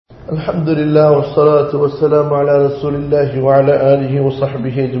الحمد لله والصلاة والسلام على رسول الله وعلى آله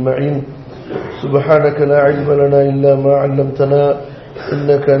وصحبه أجمعين. سبحانك لا علم لنا إلا ما علمتنا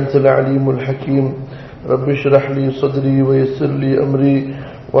إنك أنت العليم الحكيم. رب اشرح لي صدري ويسر لي أمري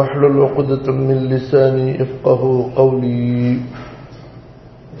واحلل عقدة من لساني يفقهوا قولي.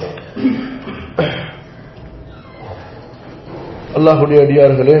 அல்லாஹ்வுடைய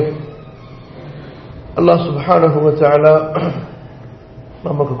அடியார்களே, அல்லாஹ் சுப்ஹானஹு வ தஆலா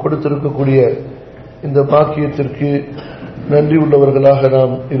நமக்கு கொடுத்திருக்கக்கூடிய இந்த பாக்கியத்திற்கு நன்றி உள்ளவர்களாக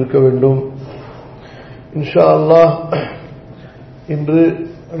நாம் இருக்க வேண்டும். இன்ஷா அல்லாஹ் இன்று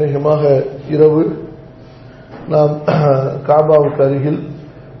அநேகமாக இரவு நாம் காபாவுக்கு அருகில்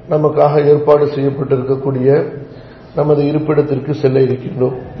நமக்காக ஏற்பாடு செய்யப்பட்டிருக்கக்கூடிய நமது இருப்பிடத்திற்கு செல்ல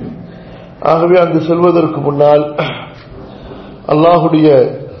இருக்கின்றோம். ஆகவே அங்கு செல்வதற்கு முன்னால் அல்லாஹுடைய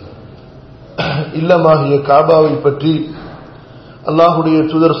இல்லமாகிய காபாவை பற்றி அல்லாஹுடைய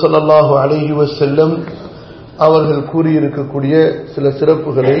தூதர் ஸல்லல்லாஹு அலைஹி வஸல்லம் அவர்கள் கூறியிருக்கக்கூடிய சில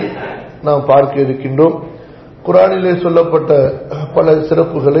சிறப்புகளை நாம் பார்க்க இருக்கின்றோம். குர்ஆனிலே சொல்லப்பட்ட பல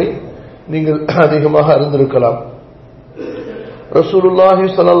சிறப்புகளை நீங்கள் அதிகமாக அறிந்திருக்கலாம். ரசூலுல்லாஹி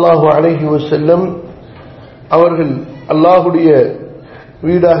ஸல்லல்லாஹு அலைஹி வஸல்லம் அவர்கள் அல்லாஹுடைய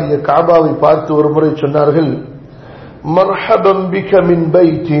வீடாகிய காபாவை பார்த்து ஒரு முறை சொன்னார்கள், மர்ஹபன் பிக மின்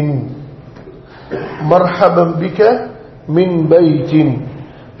பைத்தின், மர்ஹபன் பிக மின் பைத்தின்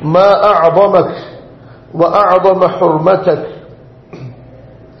மா அஅதமக் வ அஅதம ஹுர்மதக்.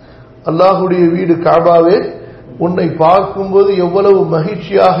 அல்லாஹ்வுடைய வீடு காபாவே, உன்னை பார்க்கும்போது எவ்வளவு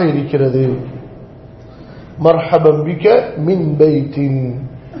மகிழ்ச்சியாக இருக்கிறது. மர்ஹபன் பிக மின் பைத்தின்,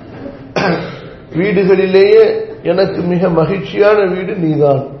 வீடுகளிலேயே எனக்கு மிக மகிழ்ச்சியான வீடு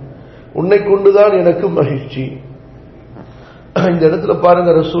நீதான், உன்னை கொண்டுதான் எனக்கு மகிழ்ச்சி. இந்த இடத்துல பாருங்க,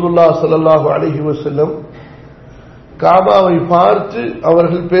 ரசூலுல்லாஹ் ஸல்லல்லாஹு அலைஹி வஸல்லம் காபாவை பார்த்து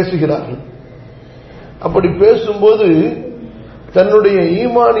அவர்கள் பேசுகிறார்கள். அப்படி பேசும்போது தன்னுடைய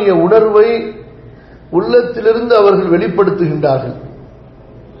ஈமானிய உணர்வை உள்ளத்திலிருந்து அவர்கள் வெளிப்படுத்துகின்றார்கள்.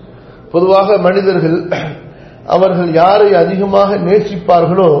 பொதுவாக மனிதர்கள் அவர்கள் யாரை அதிகமாக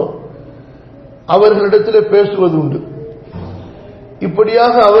நேசிப்பார்களோ அவர்களிடத்தில் பேசுவது உண்டு.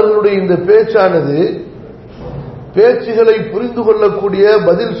 இப்படியாக அவர்களுடைய இந்த பேச்சானது பேச்சுகளை புரிந்து கொள்ளக்கூடிய,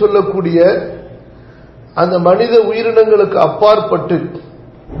 பதில் சொல்லக்கூடிய அந்த மனித உயிரினங்களுக்கு அப்பாற்பட்டு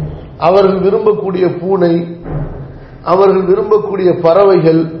அவர்கள் விரும்பக்கூடிய பூனை, அவர்கள் விரும்பக்கூடிய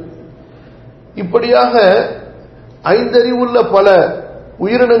பறவைகள், இப்படியாக ஐந்தறிவுள்ள பல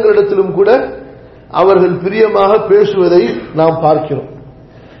உயிரினங்களிடத்திலும் கூட அவர்கள் பிரியமாக பேசுவதை நாம் பார்க்கிறோம்.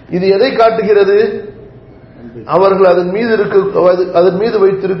 இது எதை காட்டுகிறது? அவர்கள் அதன் மீது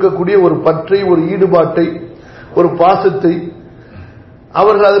வைத்திருக்கக்கூடிய ஒரு பற்றை, ஒரு ஈடுபாட்டை, ஒரு பாசத்தை,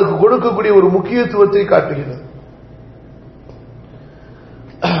 அவர்கள் அதற்கு கொடுக்கக்கூடிய ஒரு முக்கியத்துவத்தை காட்டுகிறது.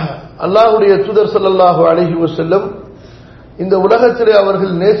 அல்லாஹ்வுடைய தூதர் ஸல்லல்லாஹு அலைஹி வஸல்லம் இந்த உலகத்திலே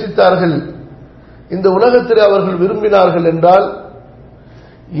அவர்கள் நேசித்தார்கள், இந்த உலகத்திலே அவர்கள் விரும்பினார்கள் என்றால்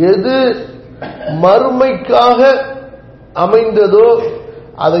எது மறுமைக்காக அமைந்ததோ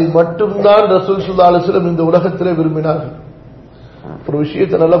அதை மட்டும்தான் ரசூல் ஸல்லல்லாஹு அலைஹி வஸல்லம் இந்த உலகத்திலே விரும்பினார்கள். ஒரு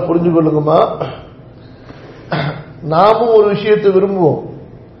விஷயத்தை நல்லா புரிஞ்சு கொள்ளுங்கம்மா. நாமும் ஒரு விஷயத்தை விரும்புவோம்,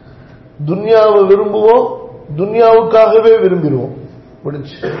 துன்யாவை விரும்புவோம், துன்யாவுக்காகவே விரும்பிடுவோம்.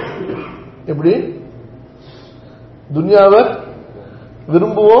 முடிச்சு எப்படி? துன்யாவை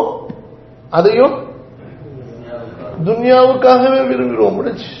விரும்புவோம், அதையும் துன்யாவுக்காகவே விரும்பிடுவோம்.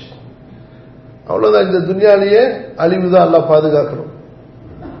 முடிச்சு அவ்வளவுதான். இந்த துன்யாலேயே அழிவுதான். அல்லாஹ் பாதுகாக்கணும்.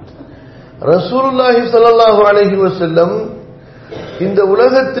 ரசூலுல்லாஹி ஸல்லல்லாஹு அலைஹி வஸல்லம் இந்த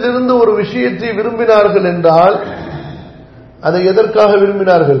உலகத்திலிருந்து ஒரு விஷயத்தை விரும்பினார்கள் என்றால் அதை எதற்காக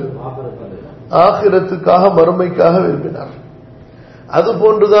விரும்பினார்கள்? ஆகிரத்துக்காக, மறுமைக்காக விரும்பினார்கள்.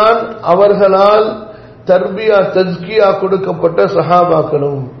 அதுபோன்றுதான் அவர்களால் தர்பியா, தஸ்கியா கொடுக்கப்பட்ட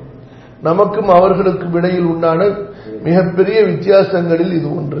சஹாபாக்களும். நமக்கும் அவர்களுக்கும் இடையில் உண்டான மிகப்பெரிய வித்தியாசங்களில் இது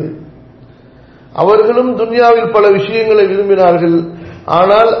ஒன்று. அவர்களும் துன்யாவில் பல விஷயங்களை விரும்பினார்கள்.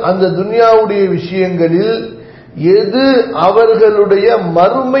 ஆனால் அந்த துன்யாவுடைய விஷயங்களில் எது அவர்களுடைய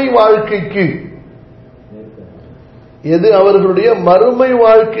மறுமை வாழ்க்கைக்கு, எது அவர்களுடைய மறுமை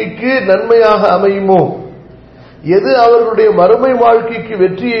வாழ்க்கைக்கு நன்மையாக அமையுமோ, எது அவர்களுடைய மறுமை வாழ்க்கைக்கு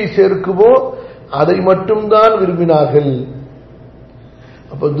வெற்றியை சேர்க்குமோ அதை மட்டும்தான் விரும்பினார்கள்.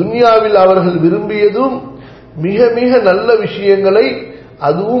 அப்ப துன்யாவில் அவர்கள் விரும்பியதும் மிக மிக நல்ல விஷயங்களை,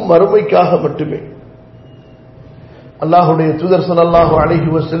 அதுவும் மறுமைக்காக மட்டுமே. அல்லாஹ்வுடைய தூதர் ஸல்லல்லாஹு அலைஹி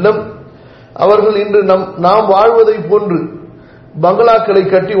வஸல்லம் அவர்கள் இன்று நாம் வாழ்வதை போன்று பங்களாக்களை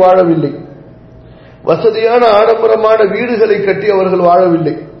கட்டி வாழவில்லை, வசதியான ஆடம்பரமான வீடுகளை கட்டி அவர்கள்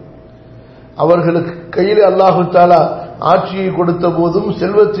வாழவில்லை. அவர்களுக்கு கையிலே அல்லாஹு தஆலா ஆட்சியை கொடுத்த போதும்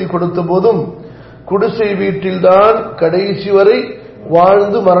செல்வத்தை கொடுத்த போதும் குடிசை வீட்டில்தான் கடைசி வரை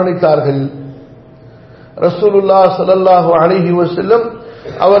வாழ்ந்து மரணித்தார்கள். ரசூலுல்லாஹ் ஸல்லல்லாஹு அலைஹி வஸல்லம்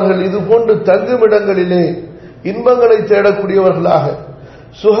அவர்கள் இது போன்று தங்குமிடங்களிலே இன்பங்களை தேடக்கூடியவர்களாக,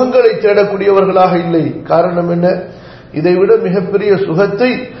 சுகங்களை தேடக்கூடியவர்களாக இல்லை. காரணம் என்ன? இதைவிட மிகப்பெரிய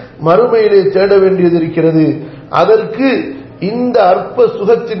சுகத்தை மறுமையிலே தேட வேண்டியது இருக்கிறது. அதற்கு இந்த அற்ப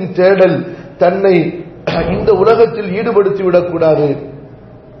சுகத்தின் தேடல் தன்னை இந்த உலகத்தில் ஈடுபடுத்தி விடக்கூடாது.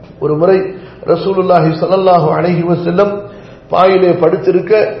 ஒரு முறை ரசூலுல்லாஹி ஸல்லல்லாஹு அலைஹி வஸல்லம் பாயிலே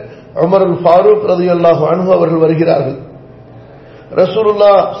படுத்திருக்க உமர் ஃபாரூக் ரலியல்லாஹு அன்ஹு அவர்கள் வருகிறார்கள்.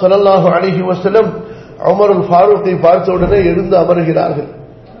 ரசூலுல்லாஹ் ஸல்லல்லாஹு அலைஹி வஸல்லம் உமர் ஃபாரூக்கை பார்த்தவுடனே எழுந்து அமர்கிறார்கள்.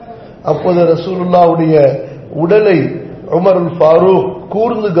 அப்போது ரசூலுல்லாஹ்வுடைய உடலை உமர் ஃபாரூக்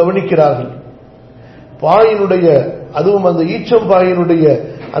கூர்ந்து கவனிக்கிறார்கள். பாயினுடைய, அதுவும் அந்த ஈச்சம் பாயினுடைய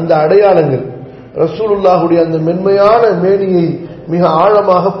அந்த அடையாளங்கள் ரசூலுல்லாஹ்வுடைய அந்த மென்மையான மேனியை மிக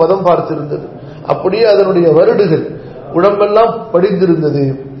ஆழமாக பதம் பார்த்திருந்தது. அப்படியே அதனுடைய வருடுகள் உடம்பெல்லாம் படிந்திருந்தது.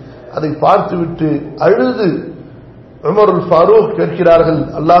 அதை பார்த்துவிட்டு அழுது உமர் ஃபாரூக் கேட்கிறார்கள்,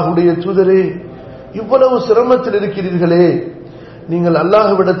 அல்லாஹ்வுடைய தூதரே, இவ்வளவு சிரமத்தில் இருக்கிறீர்களே, நீங்கள்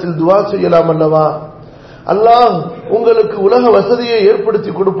அல்லாஹ்விடத்தில் துஆ செய்யலாம் அல்லவா? அல்லாஹ் உங்களுக்கு உலக வசதியை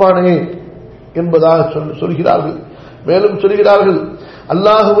ஏற்படுத்தி கொடுப்பானே என்பதாக சொல்கிறார்கள். மேலும் சொல்கிறார்கள்,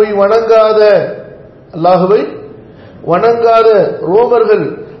 அல்லாஹுவை வணங்காத ரோமர்கள்,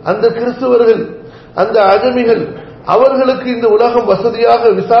 அந்த கிறிஸ்தவர்கள், அந்த அஜமிகள், அவர்களுக்கு இந்த உலகம் வசதியாக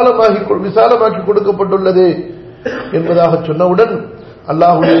விசாலமாக்கி கொடுக்கப்பட்டுள்ளது என்பதாக சொன்னவுடன்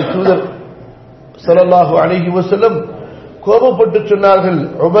அல்லாஹ்வுடைய தூதர் ஸல்லல்லாஹு அலைஹி வஸல்லம் கோபப்பட்டு சொன்னார்கள்,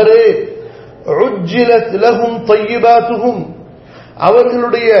 உமரே, உஜ்ஜிலத் லஹும் தய்யிபாத்துஹும்,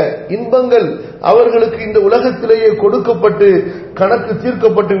 அவர்களுடைய இன்பங்கள் அவர்களுக்கு இந்த உலகத்திலேயே கொடுக்கப்பட்டு கணக்கு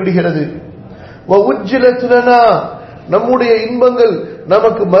தீர்க்கப்பட்டு விடுகிறது. வ உஜ்ஜிலத் லனா, நம்முடைய இன்பங்கள்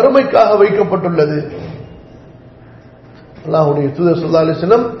நமக்கு மறுமைக்காக வைக்கப்பட்டுள்ளது. அல்லாஹ்வுடைய தூதர் ஸல்லல்லாஹு அலைஹி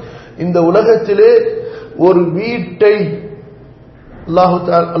வஸல்லம் இந்த உலகத்திலே ஒரு வீட்டை,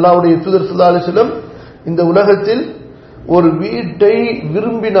 அல்லாஹ்வுடைய தூதர் ஸல்லல்லாஹு அலைஹி வஸல்லம் இந்த உலகத்தில் ஒரு வீட்டை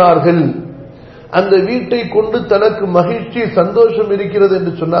விரும்பினார்கள். அந்த வீட்டை கொண்டு தனக்கு மகிழ்ச்சி, சந்தோஷம் இருக்கிறது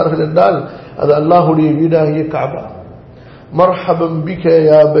என்று சொன்னார்கள் என்றால் அது அல்லாஹ்வுடைய வீடாகிய காபா. மர்ஹபன் பிக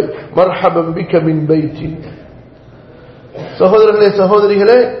யா பை, மர்ஹபன் பிக மின் பைத்தி. சகோதரர்களே,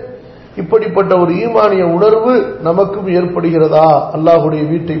 சகோதரிகளே, இப்படிப்பட்ட ஒரு ஈமானிய உணர்வு நமக்கும் ஏற்படுகிறதா? அல்லாஹ்வுடைய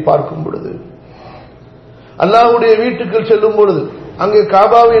வீட்டை பார்க்கும் பொழுது, அல்லாஹ்வுடைய வீட்டுக்கு செல்லும் பொழுது, அங்கே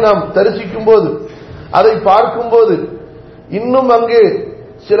காபாவை நாம் தரிசிக்கும் போது, அதை பார்க்கும் போது, இன்னும் அங்கே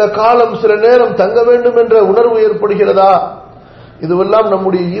சில காலம், சில நேரம் தங்க வேண்டும் என்ற உணர்வு ஏற்படுகிறதா? இதுவெல்லாம்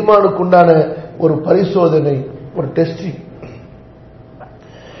நம்முடைய ஈமானுக்குண்டான ஒரு பரிசோதனை, ஒரு டெஸ்டிங்.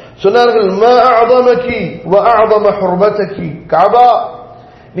 சொன்னார்கள், மா அஅதமகி வ அஅதம ஹுர்மதகி, காபா,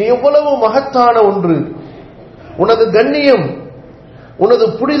 நீ எவ்வளவு மகத்தான ஒன்று, உனது கண்ணியம், உனது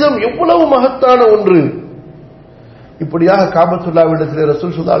புனிதம் எவ்வளவு மகத்தான ஒன்று. இப்படியாக காபத்துல்லாவிடத்திலே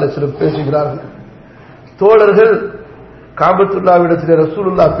ரசூல் ஸல்லல்லாஹு அலைஹி வஸல்லம் பேசுகிறார்கள். தோழர்கள் காபத்துல்லாவிடத்திலே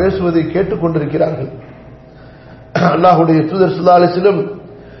ரசூலுல்லாஹ் பேசுவதை கேட்டுக் கொண்டிருக்கிறார்கள். அல்லாஹ்வுடைய தூதர் ஸல்லல்லாஹு அலைஹி வஸல்லம்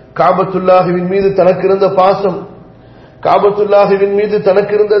காபத்துல்லாஹ்வின் மீது தனக்கு இருந்த பாசம், காபத்துல்லாஹ்வின் மீது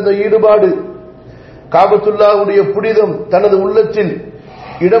தனக்கு இருந்த அந்த ஈடுபாடு, காபத்துல்லாஹ்வுடைய புனிதம் தனது உள்ளத்தில்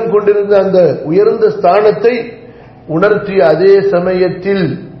இடம் கொண்டிருந்த அந்த உயர்ந்த ஸ்தானத்தை உணர்த்திய அதே சமயத்தில்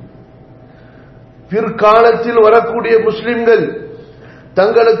பிற்காலத்தில் வரக்கூடிய முஸ்லிம்கள்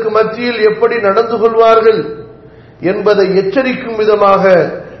தங்களுக்கு மத்தியில் எப்படி நடந்து கொள்வார்கள் என்பதை எச்சரிக்கும் விதமாக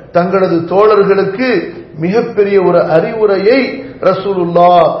தங்களது தோழர்களுக்கு மிகப்பெரிய ஒரு அறிவுரையை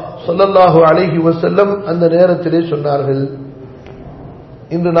ரசூலுல்லாஹ் ஸல்லல்லாஹு அலைஹி வஸல்லம் அந்த நேரத்திலே சொன்னார்கள்.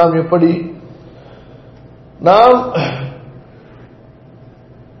 இன்று நாம் எப்படி, நாம்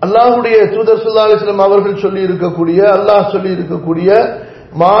அல்லாஹ்வுடைய தூதர் ஸல்லல்லாஹு அலைஹி வஸல்லம் அவர்கள் சொல்லி இருக்கக்கூடிய, அல்லாஹ் சொல்லி இருக்கக்கூடிய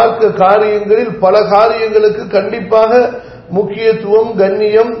மார்க்க காரியங்களில் பல காரியங்களுக்கு கண்டிப்பாக முக்கியத்துவம்,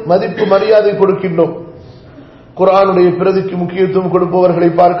 கண்ணியம், மதிப்பு, மரியாதை கொடுக்கின்றோம். குர்ஆனுடைய பிரதிக்கு முக்கியத்துவம் கொடுப்பவர்களை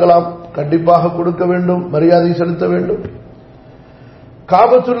பார்க்கலாம், கண்டிப்பாக கொடுக்க வேண்டும், மரியாதை செலுத்த வேண்டும்.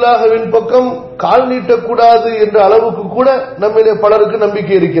 காபத்துல்லாஹ்வின் பக்கம் கால் நீட்டக்கூடாது என்ற அளவுக்கு கூட நம்மிலே பலருக்கு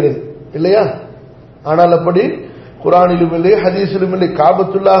நம்பிக்கை இருக்கிறது, இல்லையா? ஆனால் அப்படி குர்ஆனிலும் இல்லை, ஹதீஸிலும் இல்லை.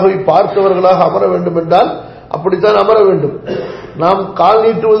 காபத்துல்லாஹை பார்த்தவர்களாக அமர வேண்டும் என்றால் அப்படித்தான் அமர வேண்டும். நாம் கால்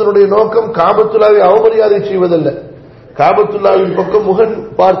நீட்டுவதனுடைய நோக்கம் காபத்துல்லாவை அவமரியாதை செய்வதல்ல, காபத்துல்லாவின் பக்கம் முகன்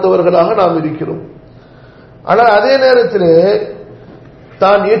பார்த்தவர்களாக நாம் இருக்கிறோம். ஆனால் அதே நேரத்தில்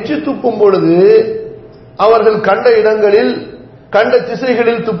தான் எச்சி துப்பும் பொழுது அவர்கள் கண்ட இடங்களில், கண்ட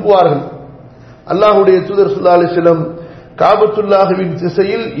திசைகளில் துப்புவார்கள். அல்லாஹ்வுடைய தூதர் ஸல்லல்லாஹு அலைஹி வஸல்லம் காபத்துல்லாஹ்வின்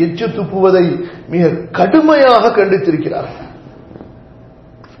திசையில் எச்சு துப்புவதை மிக கடுமையாக கண்டித்திருக்கிறார்கள்.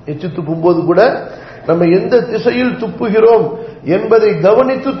 எச்சு துப்பும்போது கூட நம்ம எந்த திசையில் துப்புகிறோம் என்பதை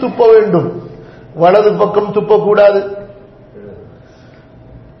கவனித்து துப்ப வேண்டும். வலது பக்கம் துப்பக்கூடாது,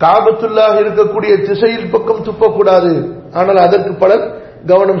 காபத்துல்லாஹ் இருக்கக்கூடிய திசையில் பக்கம் துப்பக்கூடாது. ஆனால் அதற்கு பலர்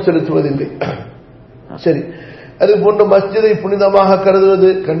கவனம் செலுத்துவதில்லை. சரி, அது போன்ற மஸ்ஜிதை புனிதமாக கருதுவது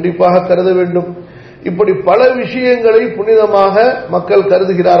கண்டிப்பாக கருத வேண்டும். இப்படி பல விஷயங்களை புனிதமாக மக்கள்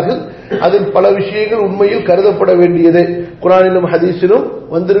கருதுகிறார்கள். அதில் பல விஷயங்கள் உண்மையில் கருதப்பட வேண்டியதே, குர்ஆனிலும் ஹதீஸிலும்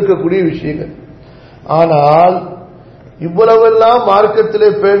வந்திருக்கக்கூடிய விஷயங்கள். ஆனால் இவ்வளவெல்லாம் மார்க்கத்திலே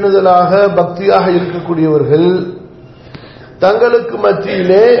பேணுதலாக பக்தியாக இருக்கக்கூடியவர்கள் தங்களுக்கு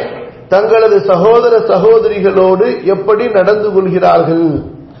மத்தியிலே தங்களது சகோதர சகோதரிகளோடு எப்படி நடந்து கொள்கிறார்கள்,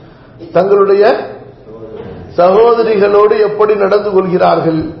 தங்களுடைய சகோதரிகளோடு எப்படி நடந்து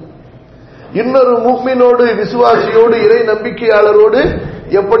கொள்கிறார்கள், இன்னொரு முஃமினோடு விசுவாசியோடு இறை நம்பிக்கையாளரோடு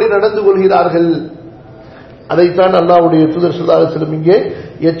எப்படி நடந்து கொள்கிறார்கள், அதைத்தான் அல்லாஹ்வுடைய தூதர் ஸல்லல்லாஹு அலைஹி வஸல்லம் இங்கே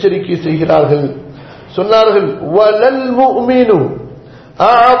எச்சரிக்கை செய்கிறார்கள். சொன்னார்கள், வலல் முஃமினு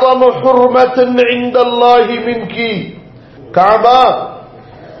அஅதமு ஹுர்மத்தன் இன்தல்லாஹி மின்கி, காபா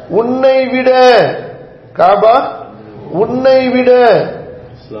உன்னை விட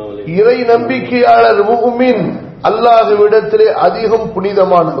இறை நம்பிக்கையாளர் முஃமின் அல்லாஹ்விடத்திலே அதிகம்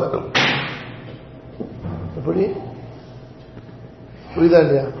புனிதமானவர். எப்படி புரியுதா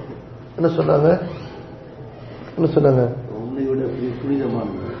இல்லையா? என்ன சொன்னாங்க? உன்னை விட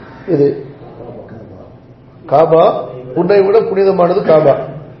புனிதமானது இது காபா, உன்னை விட புனிதமானது காபா.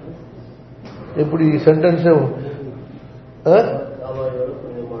 எப்படி சென்டென்ஸ்?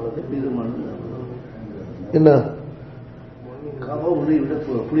 என்ன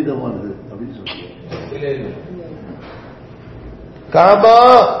புனிதமானது அப்படின்னு சொல்லுங்க. காபா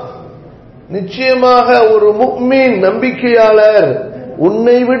நிச்சயமாக ஒரு முஃமின் நம்பிக்கையாளர்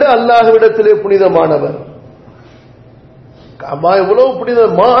உன்னை விட அல்லாஹ்விடத்திலே புனிதமானவர். காபா எவ்வளவு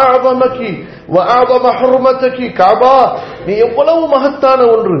புனிதம்! மாஅதமகி வஅதம ஹுர்மதகி, காபா நீ எவ்வளவு மகத்தான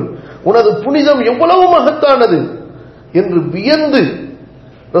ஒன்று, உனது புனிதம் எவ்வளவு மகத்தானது என்று வியந்து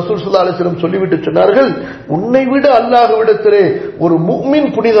ரசூல் ஸல்லல்லாஹு அலைஹி வஸல்லம் சொல்லிவிட்டு சொன்னார்கள், உன்னை விட அல்லாஹ்விடத்திலே ஒரு முஃமின்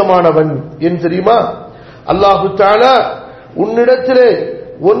புனிதமானவன். ஏன் தெரியுமா? அல்லாஹ் தஆலா உன்னிடத்திலே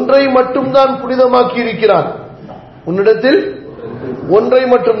ஒன்றை மட்டும்தான் புனிதமாக்கி இருக்கிறான். உன்னிடத்தில் ஒன்றை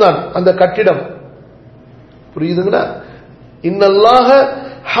மட்டும்தான், அந்த கட்டிடம். புரியுதுங்களா? இன்னல்லாஹ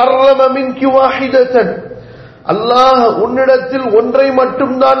ஹர்ரம மின்கி வாஹிதத்தன், அல்லாஹ் உன்னிடத்தில் ஒன்றை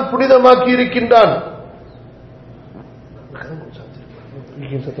மட்டும்தான் புனிதமாக்கி இருக்கின்றான்.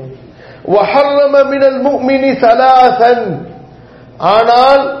 وحرم من المؤمن ثلاثا,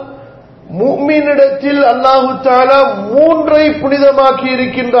 ஆனால் முஃமினிடத்தில் அல்லாஹ் தஆலா மூன்றை புனிதமாக்கி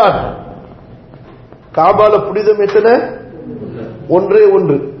இருக்கின்றான். காபால புனிதம் எத்தனை? ஒன்றே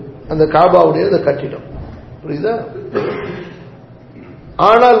ஒன்று, அந்த காபாவுடைய அந்த கட்டிடம். புரியுதா?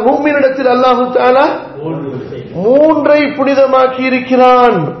 ஆனால் முஃமினிடத்தில் அல்லாஹ் தஆலா மூன்றை புனிதமாக்கி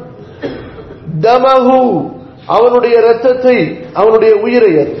இருக்கிறான். தமஹு, அவனுடைய இரத்தத்தை, அவனுடைய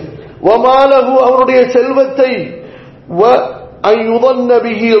உயிரை, வமாலஹு, அவனுடைய செல்வத்தை, வ அய்யுதன்ன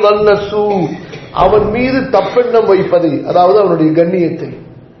பிஹி வன்னசு, அவன் மீது தப்பெண்ணம் வைப்பதை, அதாவது அவனுடைய கண்ணியத்தை.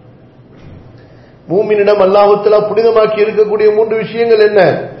 மூமினிடம் அல்லாஹ் தஆலா புனிதமாக்கி இருக்கக்கூடிய மூன்று விஷயங்கள் என்ன?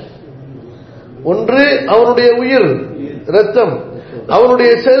 ஒன்று அவனுடைய உயிர், இரத்தம்,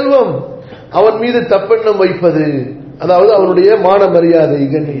 அவனுடைய செல்வம், அவன் மீது தப்பெண்ணம் வைப்பது, அதாவது அவனுடைய மான மரியாதை,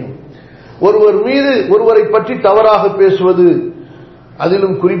 கண்ணியம். ஒருவர் மீது ஒருவரை பற்றி தவறாக பேசுவது,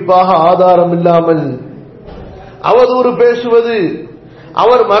 அதிலும் குறிப்பாக ஆதாரம் இல்லாமல் அவதூறு பேசுவது,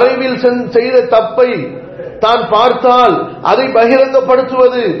 அவர் மறைவில் செய்த தப்பை தான் பார்த்தால் அதை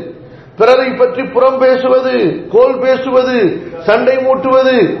பகிரங்கப்படுத்துவது, பிறரை பற்றி புறம் பேசுவது, கோல் பேசுவது, சண்டை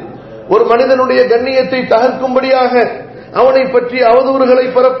மூட்டுவது, ஒரு மனிதனுடைய கண்ணியத்தை தகர்க்கும்படியாக அவனை பற்றி அவதூறுகளை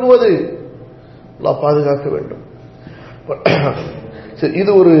பரப்புவது, அல்லாஹ் பாதுகாக்க வேண்டும்.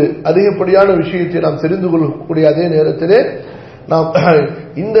 இது ஒரு அதிகப்படியான விஷயத்தை நாம் தெரிந்து கொள்ளக்கூடிய அதே நேரத்திலே நாம்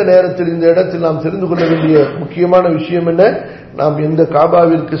இந்த நேரத்தில் இந்த இடத்தில் நாம் தெரிந்து கொள்ள வேண்டிய முக்கியமான விஷயம் என்ன? நாம் எந்த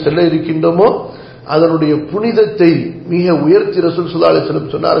காபாவிற்கு செல்ல இருக்கின்றோமோ அதனுடைய புனிதத்தை மிக உயர்த்தி ரசூல் ஸல்லல்லாஹு அலைஹி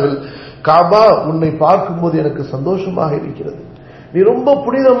வஸல்லம் சொன்னார்கள், காபா உன்னை பார்க்கும்போது எனக்கு சந்தோஷமாக இருக்கிறது, நீ ரொம்ப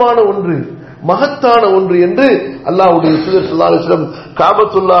புனிதமான ஒன்று, மகத்தான ஒன்று என்று அல்லாஹ்வுடைய தூதர் ஸல்லல்லாஹு அலைஹி வஸல்லம்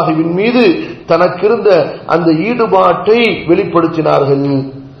காபத்துல்லாஹ்வின் மீது தனக்கிருந்த அந்த ஈடுபாட்டை வெளிப்படுத்தினார்கள்.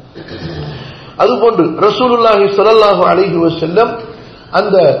 அதுபோன்று ரசூலுல்லாஹி ஸல்லல்லாஹு அலைஹி வஸல்லம்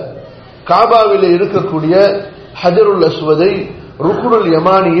அந்த காபாவிலே இருக்கக்கூடிய ஹஜருல் அஸ்வதை, ருக்னுல்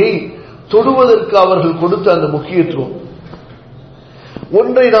யமானியை தொடுவதற்கு அவர்கள் கொடுத்த அந்த முக்கியத்துவம்.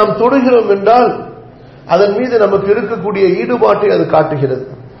 ஒன்றை நாம் தொடுகிறோம் என்றால் அதன் மீது நமக்கு இருக்கக்கூடிய ஈடுபாட்டை அது காட்டுகிறது,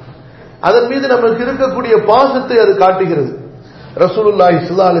 அதன் மீது நமக்கு இருக்கக்கூடிய பாசத்தை அது காட்டுகிறது. ரசூலுல்லாஹி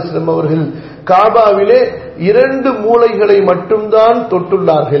ஸல்லல்லாஹு அலைஹி வஸல்லம் அவர்கள் காபாவிலே 2 மூலைகளை மட்டும்தான்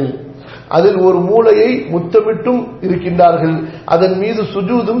தொட்டுள்ளார்கள். அதில் ஒரு மூலையை முத்தமிட்டும் இருக்கின்றார்கள், அதன் மீது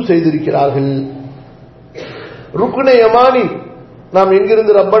சுஜூதும் செய்திருக்கிறார்கள். ருக்னே யமானி, நாம்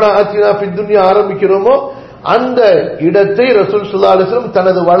எங்கிருந்து ரப்பனா ஆத்தினா ஃபித் துன்யா ஆரம்பிக்கிறோமோ அந்த இடத்தை ரசூல் ஸல்லல்லாஹு அலைஹி வஸல்லம்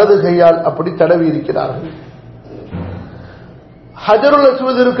தனது வலது கையால் அப்படி தடவி இருக்கிறார்கள். ஹஜருல்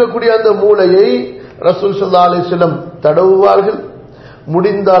அஸ்வத் இருக்கக்கூடிய அந்த மூலையை ரசூல் ஸல்லல்லாஹு அலைஹி வஸல்லம் தடவுவார்கள்.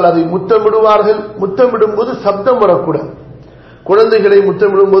 முடிந்தால் அதை முத்தமிடுவார்கள். முத்தமிடும் போது சப்தம் வரக்கூடாது. குழந்தைகளை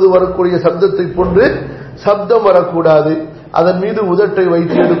முத்தமிடும் போது வரக்கூடிய சப்தத்தை போன்று சப்தம் வரக்கூடாது. அதன் மீது உதட்டை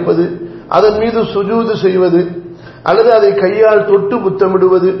வைத்து எடுப்பது, அதன் மீது சுஜூது செய்வது, அல்லது அதை கையால் தொட்டு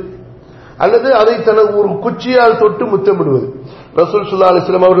முத்தமிடுவது, அல்லது அதை தனது ஒரு குச்சியால் தொட்டு முத்தமிடுவது. ரசூல் ஸல்லல்லாஹு அலைஹி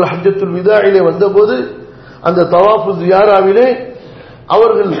வஸல்லம் அவர்கள் ஹஜ்ஜத்துல் விதாயிலே வந்தபோது அந்த தவாஃபு ஜியாராவிலே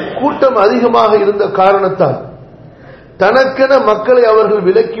அவர்கள் கூட்டம் அதிகமாக இருந்த காரணத்தால் தனக்கென மக்களை அவர்கள்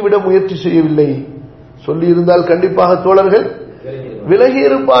விலக்கிவிட முயற்சி செய்யவில்லை. சொல்லி இருந்தால் கண்டிப்பாக தோழர்கள் விலகி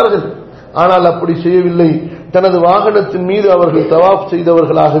இருப்பார்கள். ஆனால் அப்படி செய்யவில்லை. தனது வாகனத்தின் மீது அவர்கள் தவாஃப்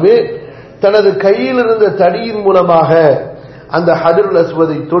செய்தவர்களாகவே தனது கையில் இருந்த தடியின் மூலமாக அந்த ஹஜருல்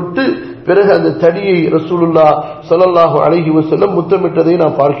அஸ்வதை தொட்டு பிறகு அந்த தடியை ரசூலுல்லாஹ் ஸல்லல்லாஹு அலைஹி வஸல்லம் முத்தமிட்டதை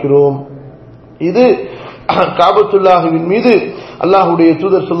நாம் பார்க்கிறோம். இது காபத்துல்லாஹ்வின் மீது அல்லாஹ்வுடைய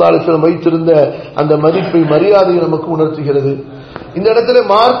தூதர் ஸல்லல்லாஹு அலைஹி வஸல்லம் வைத்திருந்த அந்த மதிப்பை, மரியாதையை நமக்கு உணர்த்துகிறது. இந்த இடத்துல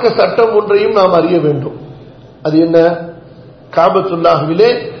மார்க்க சட்டம் ஒன்றையும் நாம் அறிய வேண்டும். அது என்ன? காபத்துல்லாஹ்விலே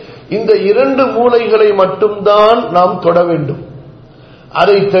இந்த 2 மூலைகளை மட்டும்தான் நாம் தொட வேண்டும்.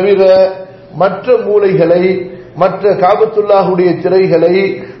 அதை தவிர மற்ற மூலைகளை, மற்ற காபத்துல்லாஹுடைய திரைகளை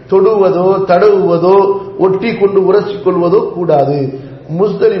தொடுவதோ தடவுவதோ ஒட்டி கொண்டு உரசிக் கொள்வதோ கூடாது.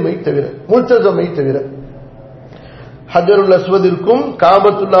 முஸ்தலிமை தவிர, முல்தஸமை தவிர. ஹஜருல் அஸ்வதிற்கும்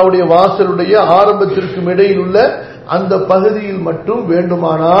காபத்துல்லாஹுடைய வாசலுடைய ஆரம்பத்திற்கும் இடையில் உள்ள அந்த பகுதியில் மட்டும்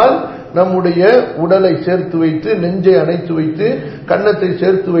வேண்டுமானால் நம்முடைய உடலை சேர்த்து வைத்து, நெஞ்சை அணைத்து வைத்து, கன்னத்தை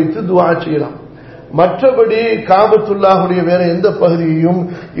சேர்த்து வைத்து துஆ செய்யலாம். மற்றபடி காபத்துல்லாஹுடைய வேற எந்த பகுதியையும்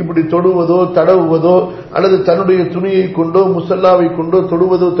இப்படி தொடுவதோ தடவுவதோ அல்லது தன்னுடைய துணியை கொண்டோ முசல்லாவை கொண்டோ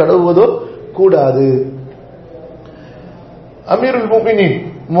தொடுவதோ தடவுவதோ கூடாது. அமீருல் முஃமினீன்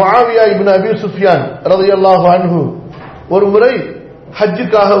முஆவியா இப்னு அபி சுஃபியான் ரலியல்லாஹு அன்ஹு ஒரு முறை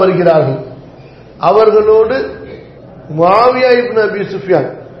ஹஜ்ஜுக்காக வருகிறார்கள். அவர்களோடு முஆவியா இப்னு அபி சுஃபியான்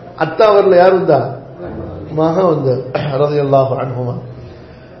அத்தா வரல, யார் வந்தா? மகன் வந்தார் ரலியல்லாஹு அன்ஹுமா.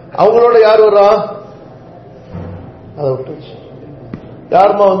 அவங்களோட யார் வரா? அதை விட்டு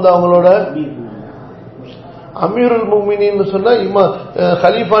யாருமா வந்தா அவங்களோட? அமீருல் முஃமினீன் சொன்னா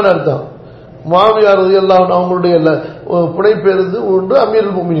கலீஃபான்னு அர்த்தம். முஆவியா ரலியல்லாஹு அன்ஹு அவங்களுடைய புனைப்பெயர்ந்து உண்டு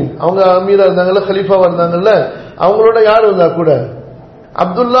அமீருல் முஃமினீன். அவங்க அமீரா இருந்தாங்கல்ல, கலீஃபாவா இருந்தாங்கல்ல, அவங்களோட யார் வந்தா கூட?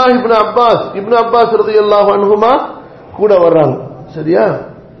 அப்துல்லாஹ் இப்னு அப்பாஸ் ரலியல்லாஹு அன்ஹுமா கூட வர்றாங்க. சரியா?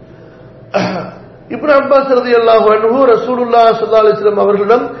 இப்னு அப்பாஸ் ரலியல்லாஹு அன்ஹு ரசூலுல்லாஹ் ஸல்லல்லாஹு அலைஹி வஸல்லம்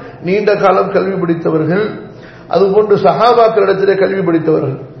அவர்களிடம் நீண்ட காலம் கல்வி படித்தவர்கள், அதுபோன்று சஹாபாக்களிடத்திலே கல்வி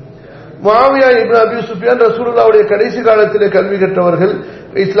படித்தவர்கள். முஆவியா இப்னு அபி சுஃபியான் ரசூலுல்லாஹ்வுடைய கடைசி காலத்திலே கல்வி கற்றவர்கள்,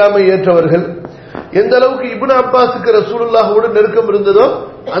 இஸ்லாமை ஏற்றவர்கள். எந்த அளவுக்கு இப்னு அப்பாஸுக்கு ரசூலுல்லாஹ்வோடு நெருக்கம் இருந்ததோ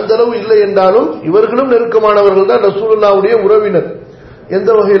அந்த அளவு இல்லை என்றாலும் இவர்களும் நெருக்கமானவர்கள் தான், ரசூலுல்லாஹ்வுடைய உறவினர். எந்த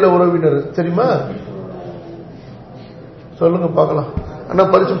வகையில உறவினர் தெரியுமா? சொல்லுங்க பார்க்கலாம். அண்ணா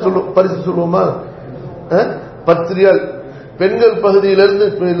பரிசு சொல்லுவோமா? 10 ரியால். பெண்கள் பகுதியிலிருந்து,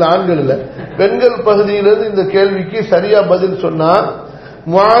 ஆண்கள் இல்ல, பெண்கள் பகுதியிலிருந்து இந்த கேள்விக்கு சரியா பதில் சொன்னா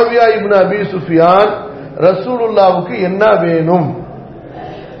முஆவியா இப்னு அபி சுஃபியான் ரசூலுல்லாஹ்வுக்கு என்ன வேணும்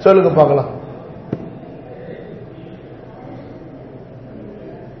சொல்லுங்க பார்க்கலாம்.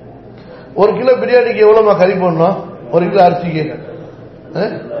 ஒரு கிலோ பிரியாணிக்கு எவ்வளவுமா கறி போடணும்? 1 கிலோ அரிசிக்கு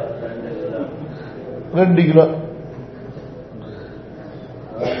 2 கிலோ.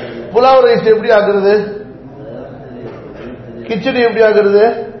 புலாவ் ரைஸ் எப்படி ஆக்குறது? கிச்சடி எப்படி ஆக்குறது?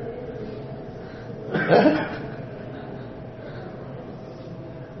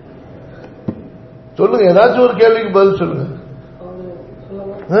 சொல்லுங்க, ஏதாச்சும் ஒரு கேள்விக்கு பதில் சொல்லுங்க.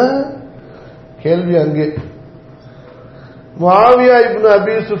 கேள்வி அங்கே. முஆவியா இப்னு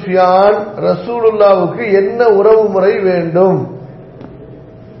அபி சுஃபியான் ரசூலுல்லாஹ்வுக்கு என்ன உறவு முறை வேண்டும்?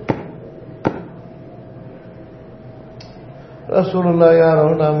 ரசூலுல்லாஹ் யாரோ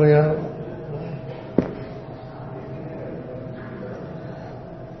நாம யாரோ?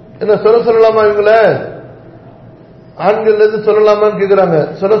 என்ன சொல்லலாமா? இவங்கள ஆண்கள் இருந்து சொல்லலாமான்னு கேக்குறாங்க.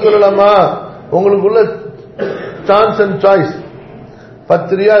 சொல்லலாமா? உங்களுக்குள்ள சான்ஸ் அண்ட் சாய்ஸ்.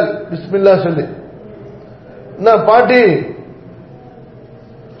 10 ரியால் பிஸ்மில்லா சொல்லி. என்ன பாட்டி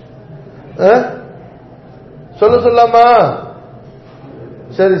சொல்லாமா?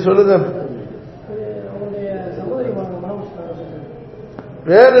 சரி சொல்லுங்க.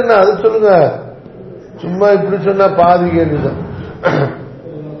 வேற என்ன அது சொல்லுங்க. சும்மா இப்படி சொன்னா பாதி கேள்விதான்.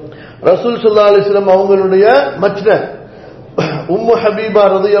 ரசூல் ஸல்லல்லாஹு அலைஹி வஸல்லம் அவங்களுடைய மச்னர் உம்மு ஹபீபா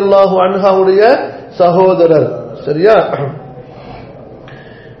ரலியல்லாஹு அன்ஹாவுடைய சகோதரர். சரியா?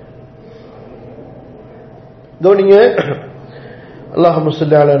 கவனிங்க. அல்லாஹும்ம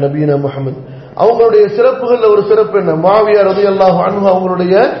ஸல்லி அலா நபியினா முஹம்மத். அவங்களுடைய சிறப்புகள்ல ஒரு சிறப்பு என்ன? முஆவியா ரலியல்லாஹு அன்ஹு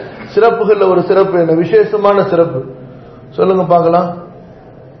அவங்களுடைய சிறப்புகள்ல ஒரு சிறப்பு என்ன? விசேஷமான சிறப்பு சொல்லுங்க பார்க்கலாம்.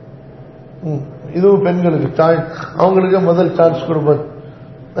 இதுவும் பெண்களுக்கு அவங்களுக்கு முதல் சான்ஸ் கொடுப்பது.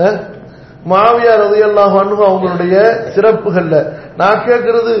 முஆவியா ரலியல்லாஹு அன்ஹு அவங்களுடைய சிறப்புகள்ல நான்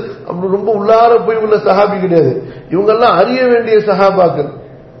கேட்கறது ரொம்ப உள்ளார போய் உள்ள சஹாபி கிடையாது. இவங்க எல்லாம் அறிய வேண்டிய சஹாபாக்கள்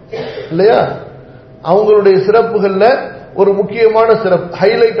இல்லையா? அவங்களுடைய சிறப்புகள்ல ஒரு முக்கியமான சிறப்பு,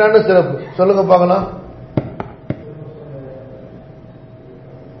 ஹைலைட்டான சிறப்பு சொல்லுங்க பார்க்கலாம்.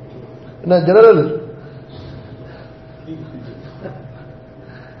 என்ன ஜெனரல்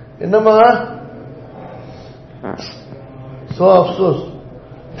என்னமா? சோ அப்சோஸ்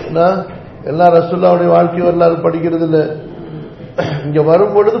எல்லா ரசூலுல்லாஹ்வுடைய வாழ்க்கை வரலாறு படிக்கிறது இல்ல. இங்க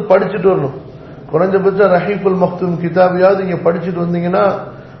வரும்பொழுது படிச்சுட்டு வரணும். குறைஞ்சபட்சம் ரஹீக்குல் மக்தூம் கிதாபியாவது இங்க படிச்சுட்டு வந்தீங்கன்னா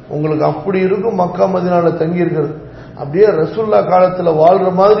உங்களுக்கு அப்படி இருக்கும். மக்கா மதீனால தங்கி இருக்கிறது அப்படியே ரசூலுல்லாஹ் காலத்துல வாழ்ற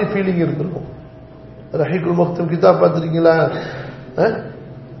மாதிரி ஃபீலிங் இருக்கும். ரஹீக்குல் மக்தூம் கிதாப் பார்த்துருக்கீங்களா?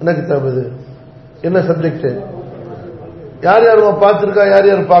 என்ன கிதாப் இது? என்ன சப்ஜெக்ட்? யார் யாரும் பார்த்திருக்கா? யார்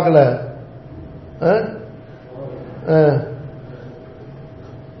யாரும் பார்க்கல?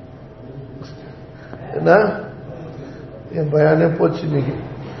 என்ன என் பயானே போச்சு இன்னைக்கு.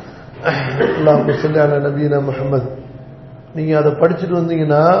 அல்லாஹும்ம ஸல்லி அலா நபியினா முஹம்மத். நீங்க அதை படிச்சுட்டு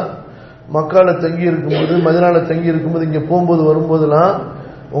வந்தீங்கன்னா மக்கால தங்கி இருக்கும்போது, மதீனால தங்கி இருக்கும்போது, இங்க போகும்போது வரும்போதெல்லாம்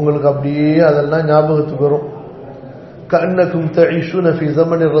உங்களுக்கு அப்படியே அதெல்லாம் ஞாபகத்துக்கு வரும். கஅன்னகும் தஈஷூன ஃபீ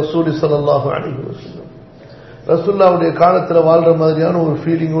ஸமனி ரசூல் ஸல்லல்லாஹு அலைஹி வஸல்லம். ரசூலுல்லாஹ்வுடைய காலத்துல வாழ்ற மாதிரியான ஒரு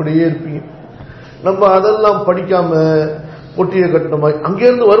ஃபீலிங்கோடயே இருப்பீங்க. நம்ம அதெல்லாம் படிக்காம பொட்டியை கட்டணுமா?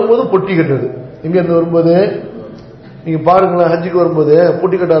 அங்கிருந்து வரும்போது பொட்டி கட்டுறது. இங்க இருந்து வரும்போது நீங்க பாருங்களேன், ஹஜ்ஜுக்கு வரும்போது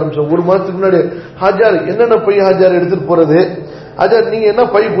பொட்டி கட்ட ஆரம்பிச்சோம். ஒரு மாசத்துக்கு முன்னாடி ஹஜார் என்னென்ன பை ஹஜார் எடுத்துட்டு போறது, ஹஜார் நீங்க என்ன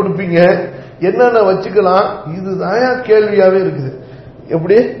பை கொடுப்பீங்க, என்னென்ன வச்சுக்கலாம், இதுதான் கேள்வியாவே இருக்குது.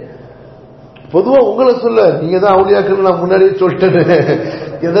 எப்படி பொதுவா உங்களை சொல்ல, நீங்க தான் அவுலியாக்கள், நான் முன்னாடியே சொல்லிட்டேன்.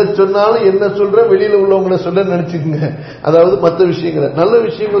 எதை சொன்னாலும் என்ன சொல்ற வெளியில உள்ளவங்களை சொல்ல நினைச்சுக்கோங்க. அதாவது மற்ற விஷயங்களை, நல்ல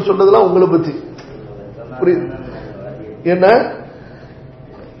விஷயங்கள் சொல்றதெல்லாம் உங்களை பத்தி புரியுது. என்ன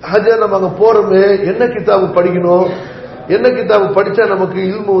ஹஜர் நம்ம அங்க போறோமே, என்ன கிதாபு படிக்கணும், என்ன கிதாபு படிச்சா நமக்கு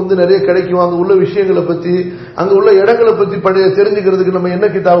இல்மு நிறைய கிடைக்கும், அங்க உள்ள விஷயங்களை பத்தி, அங்க உள்ள இடங்களை பத்தி தெரிஞ்சுக்கிறதுக்கு நம்ம என்ன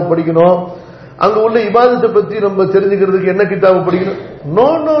கிதாபு படிக்கணும், அங்க உள்ள இபாதத்தை பத்தி நம்ம தெரிஞ்சுக்கிறதுக்கு என்ன கிதாபு படிக்கணும். No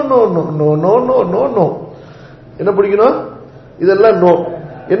no no no no no no no no. என்ன படிக்கணும்? இதெல்லாம் நோ.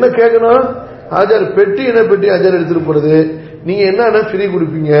 என்ன கேட்கணும்? ஹஜர் பெட்டி, என்ன பெட்டி ஹஜர் எடுத்துட்டு போறது, நீங்க என்ன ஃப்ரீ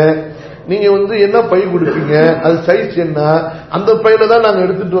கொடுப்பீங்க, நீங்க என்ன பை கொடுப்பீங்க, அது சைஸ் என்ன, அந்த பையில தான் நாங்க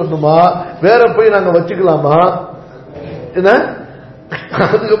எடுத்துட்டு வரணுமா, வேற பை நாங்க வச்சுக்கலாமா, என்ன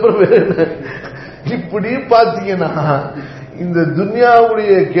அதுக்கப்புறம் வேற என்ன? இப்படி பாத்தீங்கன்னா இந்த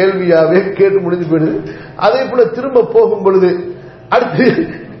துன்யாவுடைய கேள்வியாவே கேட்டு முடிஞ்சு போயிடுது. அதே போல திரும்ப போகும் பொழுது அடுத்து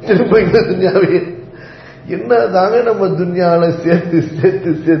திரும்ப இந்த துன்யாவே என்னதாங்க நம்ம துன்யால சேர்த்து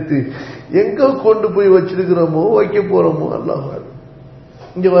சேர்த்து சேர்த்து எங்க கொண்டு போய் வச்சிருக்கிறோமோ, வைக்க போறோமோ. அல்லாஹ்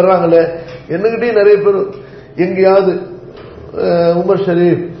இங்க வர்றாங்களே, என்னகிட்டயும் நிறைய பேர் எங்கேயாவது உமர்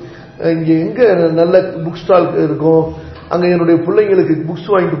ஷரீப் இங்க எங்க நல்ல புக் ஸ்டால் இருக்கும், அங்க என்னுடைய பிள்ளைங்களுக்கு புக்ஸ்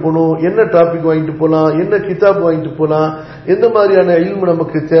வாங்கிட்டு போகணும், என்ன டாபிக் வாங்கிட்டு போலாம், என்ன கிதாப் வாங்கிட்டு போலாம், எந்த மாதிரியான இல்மு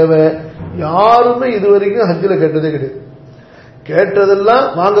நமக்கு தேவை, யாருமே இதுவரைக்கும் ஹஜ்ஜில கேட்டதே கிடையாது. கேட்டதெல்லாம்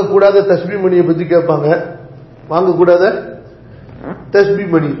வாங்கக்கூடாத தஸ்பீ மணியை பத்தி கேட்பாங்க. வாங்கக்கூடாத தஸ்பீ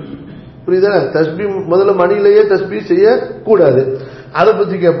மணி, புரியுதா? தஸ்பீ முதல்ல மணிலேயே தஸ்பீ செய்ய கூடாது, அதை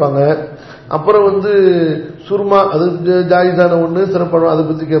பத்தி கேட்பாங்க. அப்புறம் சுர்மா, அது ஜாயிதான ஒண்ணு சிறப்பான, அதை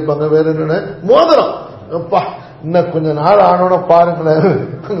பத்தி கேட்பாங்க. வேற என்னென்ன, மோதிரம், அப்பா இன்னும் கொஞ்ச நாள் ஆனோட பாருங்களேன்,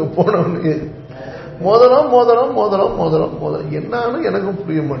 அங்க போனவனு மோதிரம் மோதிரம் மோதிரம் மோதிரம் மோதிரம் என்னன்னு எனக்கும்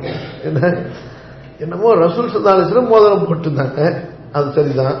புரிய மாட்டேன். என்ன என்னமோ ரசூல் ஸல்லல்லாஹு அலைஹி வஸல்லம் மோதிரம் போட்டுருந்தாங்க, அது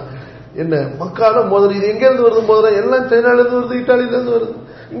சரிதான். என்ன மக்கால மோதிரம், இது எங்க இருந்து வருது மோதிரம்? எல்லாம் சைனால இருந்து வருது, இட்டாலியில இருந்து வருது.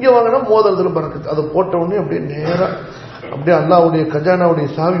 இங்க வாங்கினா மோதிரத்துல பறக்குது. அதை போட்ட உடனே அப்படியே நேரா அப்படியே அல்லாஹ்வுடைய கஜானாவுடைய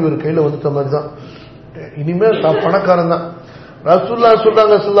சாவி ஒரு கையில வந்துட்ட மாதிரி தான். இனிமேல் பணக்காரன் தான். ரசூலுல்லாஹ்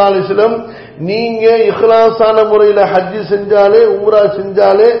சொல்றாங்க ஸல்லல்லாஹு அலைஹி வஸல்லம், நீங்க இஹ்லாஸான முறையில ஹஜ் செஞ்சாலே, உம்ரா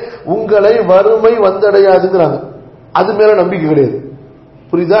செஞ்சாலே உங்களை வறுமை வந்தடையாதுங்கிறாங்க. அது மேல நம்பிக்கை கிடையாது,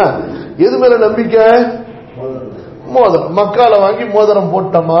 புரியுதா? எது மேல நம்பிக்கை? மோதிரம். மக்கால வாங்கி மோதிரம்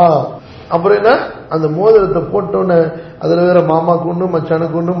போட்டோமா, அப்புறம் என்ன அந்த மோதிரத்தை போட்டோன்னு அதுல வேற மாமாக்கு ஒண்ணு,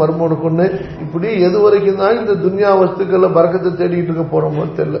 மச்சானுக்கு ஒண்ணு, மருமனுக்கு ஒண்ணு, இப்படி எது வரைக்கும் தான் இந்த துன்யா வஸ்துக்கள்ல பரக்கத்தை தேடிட்டு இருக்க போறோமோ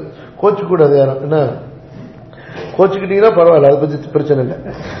தெரியல. கோச்சு கூடாது யாரும், என்ன கோச்சுக்கிட்டீங்கன்னா பரவாயில்ல, அதை பத்தி பிரச்சனை இல்லை.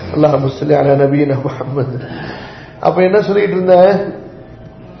 அல்லாஹும்ம ஸல்லி அலா நபியினா முஹம்மது. அப்ப என்ன சொல்லிட்டு இருந்த,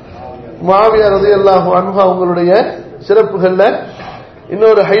 முஆவியா ரலியல்லாஹு அன்ஹு அவங்களுடைய சிறப்புகள்ல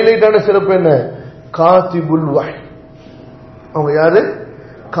இன்னொரு ஹைலைட்டான சிறப்பு என்ன, காத்திபுல் வஹ். அவங்க யாரு,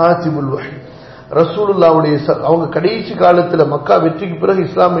 காத்திபுல் வஹ். ரசூலுல்லாஹ்வுடைய அவங்க கடைசி காலத்துல மக்கா வெற்றிக்கு பிறகு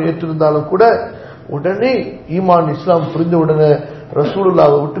இஸ்லாமை ஏற்றிருந்தாலும் கூட உடனே ஈமான் இஸ்லாம் புரிந்த உடனே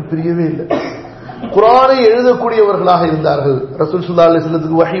ரசூலுல்லாஹ்வை விட்டு பிரியவே இல்லை. குர்ஆனை எழுதக்கூடியவர்களாக இருந்தார்கள். ரசூல் ஸல்லல்லாஹு அலைஹி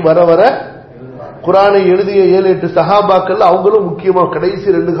வஸல்லத்துக்கு வஹி வர வர குர்ஆனை எழுதிய 7-8 சஹாபாக்கள் அவங்களும் முக்கியமா கடைசி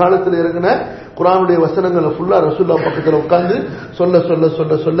 2 காலத்துல இறங்கின குர்ஆனுடைய வசனங்களை ஃபுல்லா ரசூலுல்லாஹ் பக்கத்துல உட்கார்ந்து சொல்ல சொல்ல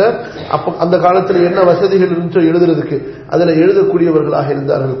சொல்ல சொல்ல அப்ப அந்த காலத்துல என்ன வசதிகள் இருந்துச்சோ எழுதுறதுக்கு அதுல எழுதக்கூடியவர்களாக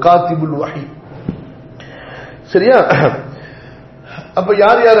இருந்தார்கள். காத்திபுல் வஹி. சரியா? அப்ப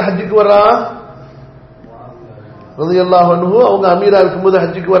யார் யார் ஹஜ்ஜுக்கு வர்றா, ரலியல்லாஹு அன்ஹு அவங்க அமீரா இருக்கும்போது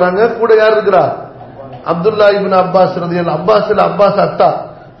ஹஜ்ஜுக்கு வராங்க. கூட யார் இருக்கிறா, அப்துல்லா இப்னு அப்பாஸ் ரலியல்லாஹு. அப்பாஸ் இல்ல, அப்பாஸ் அத்தா,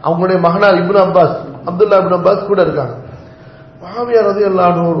 அவங்களுடைய மகனார் இப்னு அப்பாஸ், அப்துல்லா இப்னு அப்பாஸ் கூட இருக்காங்க. முஆவியா ரலியல்லாஹு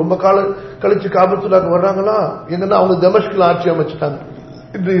அன்ஹு ரொம்ப காலம் கழிச்சு காபத்துல்லாஹ்க்கு வர்றாங்களா, எங்கன்னா அவங்க தமஸ்க்ல ஆட்சி அமைச்சிட்டாங்க,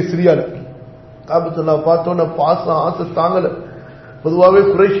 இன்றைய சிரியால. காபத்துல்லாஹ் பார்த்தோன்னா பாசம் ஆசை தாங்கல. பொதுவாகவே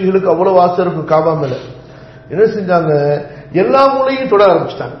குறைஷிகளுக்கு அவ்வளவு ஆசை இருக்கும் காபா மேல. என்ன செஞ்சாங்க, எல்லா மூலையும் தொட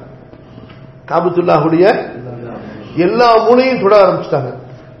ஆரம்பிச்சிட்டாங்க. காபத்துல்லாஹுடைய எல்லா மூலையும் தொட ஆரம்பிச்சிட்டாங்க.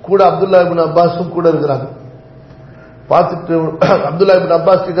 கூட அப்துல்லா இப்னு அப்பாஸும் கூட இருக்கிறாங்க. பார்த்துட்டு அப்துல்லா இப்னு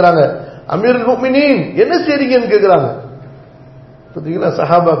அப்பாஸ் கேக்குறாங்க, அமீருல் முஃமினீன் என்ன செய்றீங்கன்னு கேக்குறாங்க. பாத்தீங்களா,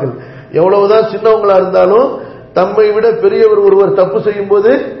 சஹாபாக்கள் எவ்வளவுதான் சின்னவங்களா இருந்தாலும் தம்மை விட பெரியவர் ஒருவர் தப்பு செய்யும்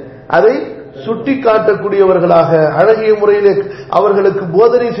போது அதை சுட்டி காட்டக்கூடியவர்களாக, அழகிய முறையிலே அவர்களுக்கு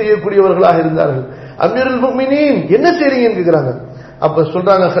போதனை செய்யக்கூடியவர்களாக இருந்தார்கள். அமீருல் முஃமினீன் என்ன செய்றீங்கன்னு கேக்குறாங்க. அப்ப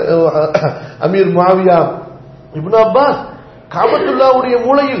சொல்றாங்க அமீர் முஆவியா இப்னு அப்பாஸ், காபத்துல்லாஹ்வுடைய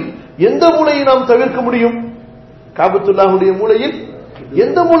மூலையில் எந்த மூலையை நாம் தவிர்க்க முடியும்? காபத்துல்லாஹ்வுடைய மூலையில்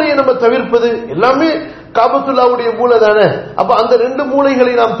எந்த மூலையை நம்ம தவிர்ப்பது? எல்லாமே காபத்துல்லாஹ்வுடைய மூலை தானே. அப்ப அந்த 2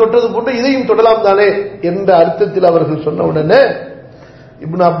 மூலைகளை நாம் தொட்டது போன்று இதையும் தொடலாம் தானே என்ற அர்த்தத்தில் அவர்கள் சொன்ன உடனே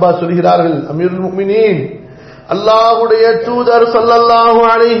இப்னு அப்பாஸ் சொல்கிறார்கள், அமீருல் முஃமினீன், அல்லாஹ்வுடைய தூதர் ஸல்லல்லாஹு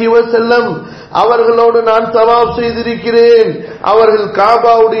அலைஹி வஸல்லம் அவர்களோடு நான் தவாப் செய்திருக்கிறேன். அவர்கள்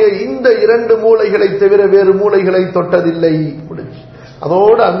காபாவுடைய இந்த 2 மூலைகளை தவிர வேறு மூலைகளை தொட்டதில்லை.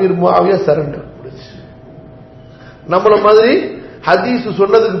 அதோடு அமீர் முஆவியா சரண்டர். நம்மள மாதிரி ஹதீஸ்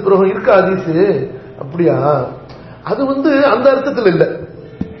சொன்னதுக்கு பிறகு இருக்க ஹதீஸ் அப்படியா, அது அந்த அர்த்தத்தில் இல்ல.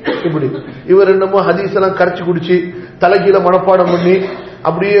 இப்படி இவர் என்னமோ ஹதீஸ் எல்லாம் கரைச்சு குடிச்சு தலைகீழ மனப்பாடம் பண்ணி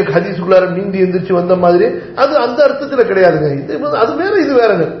அப்படியே ஹதீஸுக்குள்ளார நீந்தி எந்திரிச்சு வந்த மாதிரி அது அந்த அர்த்தத்தில் கிடையாதுங்க. இது அது வேற, இது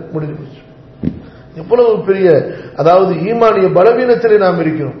வேறங்க. முடிஞ்சு போச்சு. எவ்வளவு பெரிய, அதாவது ஈமானிய பலவீனத்திலே நாம்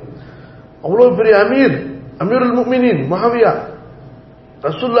இருக்கிறோம். அவ்வளவு பெரிய அமீருல் முஃமினீன் முஆவியா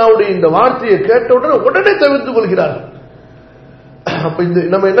ரசூலுல்லாஹ்வுடைய இந்த வார்த்தையை கேட்ட உடனே தவிர்த்துக் கொள்கிறார்கள். அப்ப இந்த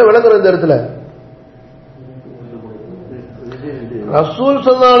நம்ம என்ன விளங்குறோம் இந்த இடத்துல, ரசூல்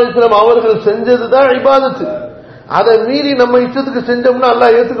ஸல்லல்லாஹு அலைஹி வஸல்லம் அவர்கள் செஞ்சதுதான் இபாதத். அதை மீறி நம்ம இஷ்டத்துக்கு செஞ்சோம்னா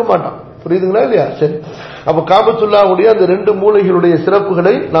அல்லாஹ் ஏத்துக்க மாட்டான். புரியுதுங்களா இல்லையா? சரி, அப்ப காபத்துல்லாஹ்வுடைய அந்த 2 மூலைகளுடைய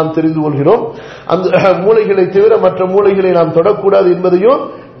சிறப்புகளை நாம் தெரிந்து கொள்கிறோம். அந்த மூலைகளை தவிர மற்ற மூலைகளை நாம் தொடக்கூடாது என்பதையும்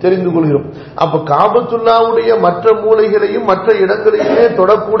தெரிந்து கொள்கிறோம். அப்ப காபத்துல்லாஹ்வுடைய மற்ற மூலைகளையும் மற்ற இடங்களையுமே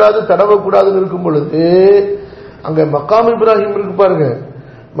தொடக்கூடாது, தடவக்கூடாதுன்னு இருக்கும் பொழுது அங்க மக்காம் இப்ராஹிம் இருக்கு பாருங்க.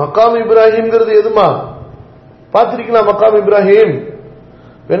 மக்காம் இப்ராஹிம்ங்கிறது எதுமா பார்த்திருக்கீங்களா? மக்காம் இப்ராஹிம்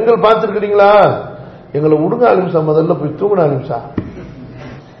பெண்கள் பார்த்திருக்கிறீங்களா? எங்களை விடுங்க அலிம்சா, முதல்ல போய் தூங்குன அலிம்சா.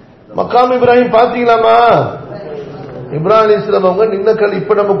 மக்காம் இப்ராஹிம் பாத்தீங்களாமா? இப்ராஹிம் அலைஹிஸ்ஸலாம் அவங்க நின்ன கல்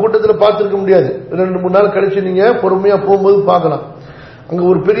இப்ப நம்ம கூட்டத்தில் பார்த்திருக்க முடியாது. 2-3 நாள் கழிச்சு நீங்க பொறுமையா போகும்போது பார்க்கலாம். அங்க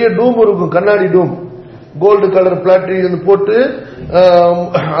ஒரு பெரிய டூம் இருக்கும், கண்ணாடி டூம், கோல்டு கலர் பிளாட்டினம் போட்டு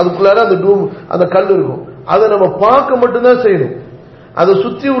அதுக்குள்ளார அந்த டூம், அந்த கல் இருக்கும். அதை நம்ம பார்க்க மட்டும்தான் செய்யணும். அதை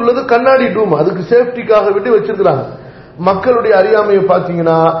சுத்தி உள்ளது கண்ணாடி டூம், அதுக்கு சேஃப்டிக்காக விட்டு வச்சிருக்கிறாங்க. மக்களுடைய அறியாமையை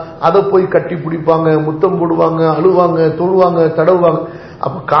பார்த்தீங்கன்னா அதை போய் கட்டி பிடிப்பாங்க, முத்தம் போடுவாங்க, அழுவாங்க, தொழுவாங்க, தடவுவாங்க.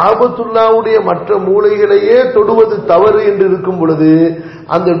 அப்ப காபத்துல்லாஹ்வுடைய மற்ற மூலைகளையே தொடுவது தவறு என்று இருக்கும் பொழுது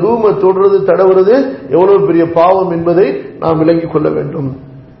அந்த டூமை தொடுறது, தடவுறது எவ்வளவு பெரிய பாவம் என்பதை நாம் விளங்கிக் கொள்ள வேண்டும்.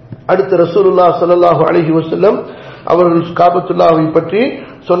 அடுத்து ரசூலுல்லாஹ் ஸல்லல்லாஹு அலைஹி வஸல்லம் அவர்கள் காபத்துல்லாஹை பற்றி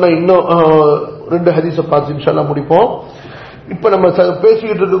சொன்ன இன்னும் 2 ஹதீஸை பார்த்து இன்ஷா அல்லாஹ் முடிப்போம். இப்ப நம்ம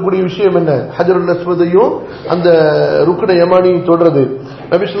பேசிக்கிட்டு இருக்கக்கூடிய விஷயம் என்ன? ஹஜருல் அஸ்வதையும் அந்த ருக்னை யமானியை தொடுறது.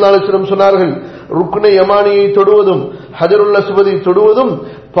 நபி ஸல்லல்லாஹு அலைஹி வஸல்லம் சொன்னார்கள், ருக்னை யமானியை தொடுவதும் ஹஜருல் அஸ்வதை தொடுவதும்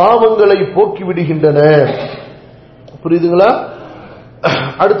பாவங்களை போக்கி விடுகின்றன. புரியுதுங்களா?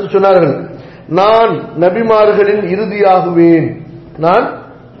 அடுத்து சொன்னார்கள், நான் நபிமார்களின் இறுதியாகுவேன், நான்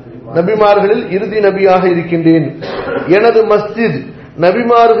நபிமார்களில் இறுதி நபியாக இருக்கின்றேன். எனது மஸ்ஜித்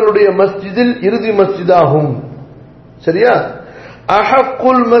நபிமார்களுடைய மஸ்ஜிதில் இறுதி மஸ்ஜிதாகும். சரியா?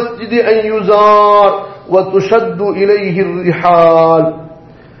 அஹக்குல் மஸ்ஜித் அன் யுஸார் வ துஷத்து இலைஹி ரிஹால்.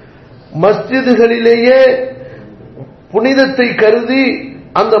 மஸ்ஜிதுகளிலேயே புனிதத்தை கருதி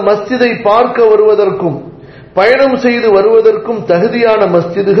அந்த மஸ்ஜிதை பார்க்க வருவதற்கும் பயணம் செய்து வருவதற்கும் தகுதியான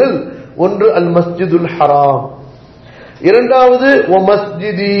மஸ்ஜிதுகள் ஒன்று அல் மஸ்ஜிதுல் ஹராம், இரண்டாவது ஒ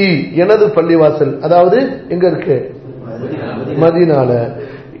மஸ்ஜிதி எனது பள்ளிவாசல், அதாவது எங்க இருக்கு? மதீனால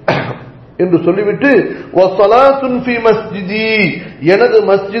என்று சொல்லிவிட்டு வஸலாத்துன் ஃபீ மஸ்ஜிதி எனது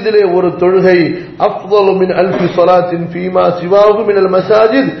மஸ்ஜிதிலே ஒரு தொழுகை அஃதலு மின் அல்ஃபி ஸலாத்தின் ஃபீமா சிவாஹு மினல்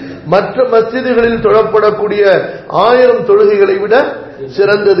மஸாஜித் மற்ற மஸ்ஜிதுகளில் தொழப்படக்கூடிய 1000 தொழுகைகளை விட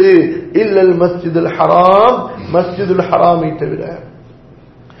சிறந்தது இல்லல் மஸ்ஜிதுல் ஹராம், மஸ்ஜிதுல் ஹராமை தவிர.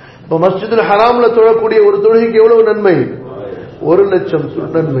 இப்ப மஸ்ஜிதுல் ஹராம்ல தொழக்கூடிய ஒரு தொழுகைக்கு எவ்வளவு நன்மை? 1,00,000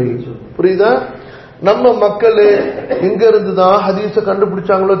 நன்மை. புரியுதா? நம்ம மக்கள் எங்க இருந்துதான் ஹதீஸ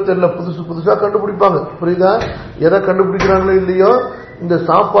கண்டுபிடிச்சாங்களோ தெரியல, புதுசு புதுசா கண்டுபிடிப்பாங்க. புரியுதா? எதை கண்டுபிடிக்கிறாங்களோ இல்லையோ இந்த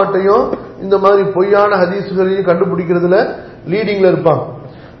சாப்பாட்டையும் இந்த மாதிரி பொய்யான ஹதீஸுகளையும் கண்டுபிடிக்கிறதுல லீடிங்ல இருப்பாங்க.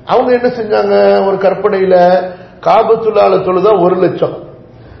 அவங்க என்ன செஞ்சாங்க? ஒரு கற்பனையில காபத்துல்லால தொழுதா 1,00,000,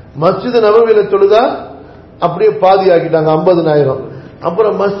 மஸ்ஜித் நபவியில தொழுதா அப்படியே பாதி ஆக்கிட்டாங்க 50,000,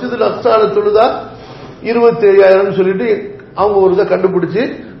 அப்புறம் மஸ்ஜிதுல் அக்ஸால தொழுதா 27,000 சொல்லிட்டு அவங்க ஒரு இதை கண்டுபிடிச்சு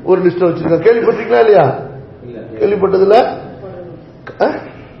ஒரு லிஸ்ட் வச்சிருக்காங்க. கேள்விப்பட்டிருக்கீங்களா இல்லையா? கேள்விப்பட்டதுல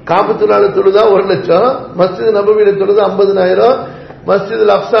காபத்துல்லால தொழுதா 1,00,000, மஸ்ஜித் நபவியில தொழுதா 50,000,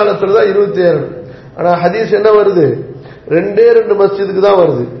 மஸ்ஜிதுல் அக்ஸால தொழுதா 27,000. ஆனா ஹதீஸ் என்ன வருது? 2 மஸ்ஜிதுக்கு தான்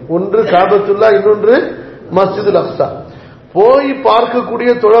வருது. ஒன்று காபத்துல்லா, இன்னொன்று மஸ்ஜிதுல் அக்ஸா. போய் பார்க்கக்கூடிய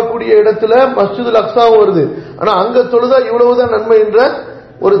தொழக்கூடிய இடத்துல மஸ்ஜிதுல் அக்ஸா வருது. ஆனா அங்க தொழுதா இவ்வளவுதான் நன்மை என்ற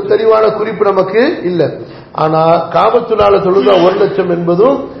ஒரு தெளிவான குறிப்பு நமக்கு இல்ல. ஆனா காபத்துல்லால தொழுதா 1,00,000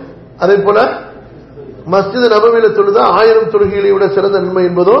 என்பதும் அதே போல மஸ்ஜித் நபவியில தொழுதா 1000 தொழுகைகளை விட சிறந்த நன்மை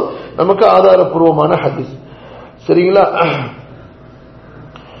என்பதும் நமக்கு ஆதாரப்பூர்வமான ஹதீஸ். சரிங்களா?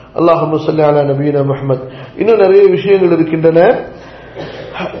 அல்லாஹும்ம ஸல்லி அலா நபியினா முஹம்மத். இன்னும் நிறைய விஷயங்கள் இருக்கின்றன.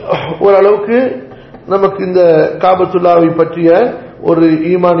 ஓரளவுக்கு நமக்கு இந்த காபத்துல்லாவை பற்றிய ஒரு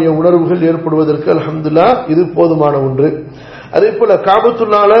ஈமானிய உணர்வுகள் ஏற்படுவதற்கு அல்ஹம்துலில்லாஹ் இது போதுமான ஒன்று. அதே போல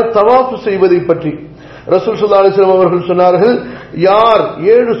காபத்துல்லால தவாஃப் செய்வதை பற்றி ரசூல் ஸல்லல்லாஹு அலைஹி வஸல்லம் அவர்கள் சொன்னார்கள், யார்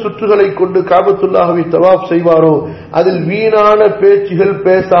 7 சுற்றுகளை கொண்டு காபத்துல்லாஹ்வை தவாஃப் செய்வாரோ அதில் வீணான பேச்சுகள்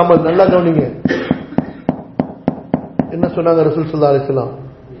பேசாமல், நல்லா கவனிங்க என்ன சொன்னாங்க ரசூல் ஸல்லல்லாஹு அலைஹி வஸல்லம்?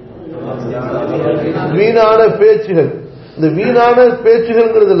 வீணான பேச்சுகள். இந்த வீணான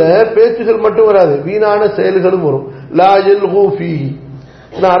பேச்சுகள்ங்கிறதுல பேச்சுகள் மட்டும் வராது, வீணான செயல்களும் வரும். லா யல்கு ஃபீஹி,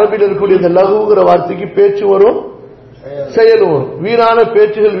 அரபியில் இருக்கக்கூடிய இந்த லகுங்கிற வார்த்தைக்கு பேச்சு வரும், செயலும் வரும். வீணான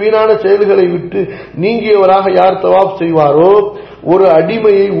பேச்சுகள் வீணான செயல்களை விட்டு நீங்கியவராக யார் தவாப் செய்வாரோ ஒரு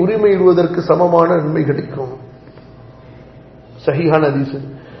அடிமையை உரிமையிடுவதற்கு சமமான நன்மை கிடைக்கும். சஹீஹான ஹதீஸ்.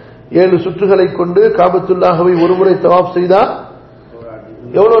 7 சுற்றுகளை கொண்டு காபத்துல்லாஹ்வை ஒருமுறை தவாப் செய்தா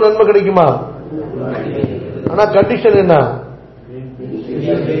எவ்வளவு நன்மை கிடைக்குமா? ஆனா கண்டிஷன் என்ன?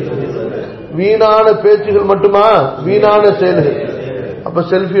 வீணான பேச்சுகள் மட்டுமா? வீணான செயல்கள். அப்ப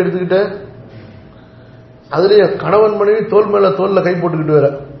செல்ஃபி எடுத்துக்கிட்ட அதுலயே கணவன் மனைவி தோல் மேல தோல்ல கை போட்டுக்கிட்டு வர,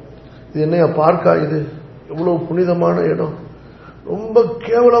 இது என்னையா பார்க்கா? இது எவ்வளவு புனிதமான இடம், ரொம்ப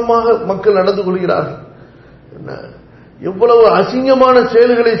கேவலமாக மக்கள் நடந்து கொள்கிறார்கள், எவ்வளவு அசிங்கமான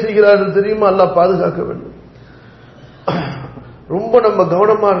செயல்களை செய்கிறார்கள் தெரியுமா? அல்லாஹ் பாதுகாக்க வேண்டும். ரொம்ப நம்ம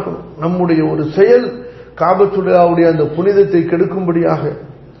கவனமா இருக்கணும். நம்முடைய ஒரு செயல் காபத்துல்லாஹ்வுடைய அந்த புனிதத்தை கெடுக்கும்படியாக,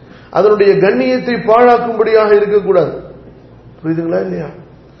 அதனுடைய கண்ணியத்தை பாழாக்கும்படியாக இருக்கக்கூடாது. புரியுதுங்களா இல்லையா?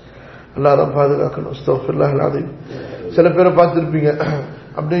 அல்லாஹ் தான் பாதுகாக்கணும். அஸ்தக்ஃபிருல்லாஹ் அல்-அஸீம். சில பேரை பார்த்திருப்பீங்க,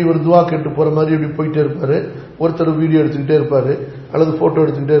 அப்படியே ஒரு துவா கேட்டு போற மாதிரி இப்படி போயிட்டே இருப்பாரு, ஒருத்தர் வீடியோ எடுத்துக்கிட்டே இருப்பாரு, அல்லது போட்டோ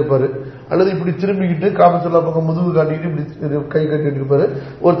எடுத்துக்கிட்டே இருப்பாரு, அல்லது இப்படி திரும்பிக்கிட்டு காபத்துல்லாஹ் பக்கம் முதுகு காட்டிக்கிட்டு இப்படி கை கட்டிட்டு இருப்பாரு,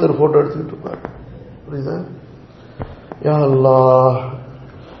 ஒருத்தர் போட்டோ எடுத்துக்கிட்டு இருப்பாரு. புரியுதா? யா அல்லாஹ்,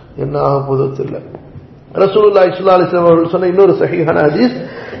 என்ன ஆக போதோ தெரியல. ரசூலுல்லாஹி ஸல்லல்லாஹு அலைஹி வஸல்லம் அவர்கள் சொன்ன இன்னொரு சஹீஹான ஹதீஸ்,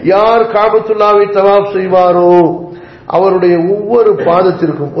 யார் காபத்துல்லாஹ்வை தவாப் செய்வாரோ அவருடைய ஒவ்வொரு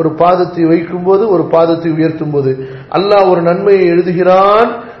பாதத்திற்கும், ஒரு பாதத்தை வைக்கும் போது ஒரு பாதத்தை உயர்த்தும் போது அல்லாஹ் ஒரு நன்மையை எழுதுகிறான்,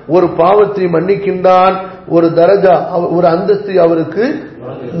 ஒரு பாவத்தை மன்னிக்கின்றான், ஒரு தரஜா, ஒரு அந்தஸ்தை அவருக்கு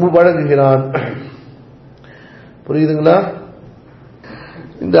வழங்குகிறான். புரியுதுங்களா?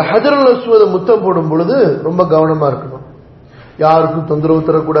 இந்த ஹஜருல் அஸ்வத முத்தம் போடும் பொழுது ரொம்ப கவனமா இருக்கணும். யாருக்கும் தொந்தரவு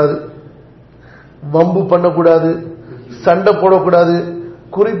தரக்கூடாது, வம்பு பண்ணக்கூடாது, சண்டை போடக்கூடாது,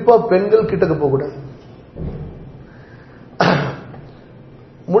 குறிப்பா பெண்கள் கிட்டக்க போகக்கூடாது.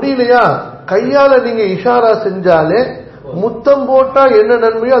 முடியலையா கையால நீங்க இஷாரா செஞ்சாலே முத்தம் போட்டா என்ன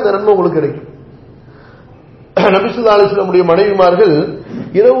நன்மையோ அந்த நன்மை உங்களுக்கு கிடைக்கும். நபி ஸல்லல்லாஹு அலைஹி வஸல்லம் மனைவிமார்கள்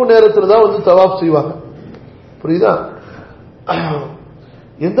இரவு நேரத்துல தான் வந்து தவாப் செய்வாங்க. புரியுதா?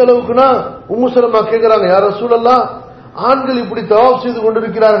 எந்த அளவுக்குன்னா உம்மு சலமா கேக்குறாங்க, யா ரசூலல்லாஹ், ஆண்கள் இப்படி தவாப் செய்து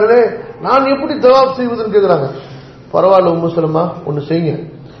கொண்டிருக்கிறார்களே, நான் எப்படி தவாப் செய்வதுன்னு கேக்குறாங்க. பரவாயில்ல உம்மு சலமா, ஒன்னு செய்யுங்க,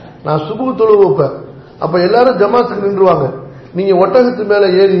 நான் சுபுஹ் தொழுவு வைப்பேன், அப்ப எல்லாரும் ஜமாத்துக்கு நின்றுவாங்க, நீங்க ஒட்டகத்து மேல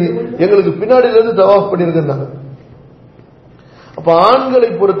ஏறி எங்களுக்கு பின்னாடில இருந்து தவாப் பண்ணிருக்கேன்னாங்க. அப்ப ஆண்களை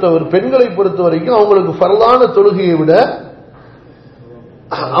பொறுத்தவரை, பெண்களை பொறுத்த வரைக்கும் அவங்களுக்கு ஃபர்லான தொழுகையை விட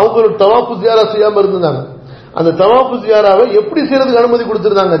அவங்களுக்கு தவாப்பு ஜியாரா செய்யாம இருந்தாங்க. அந்த தவாப்பு ஜியாராவை எப்படி செய்யறதுக்கு அனுமதி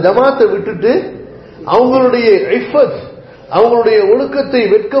கொடுத்திருந்தாங்க? ஜமாத்தை விட்டுட்டு அவங்களுடைய இஃபத், அவங்களுடைய ஒழுக்கத்தை,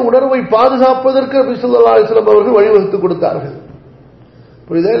 வெட்க உணர்வை பாதுகாப்பதற்கு நபி ஸல்லல்லாஹு அலைஹி வஸல்லம் அவர்கள் வழிவகுத்து கொடுத்தார்கள்.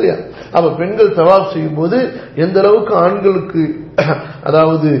 புரியுதா இல்லையா? அப்ப பெண்கள் தவாப் செய்யும் போது எந்த அளவுக்கு ஆண்களுக்கு,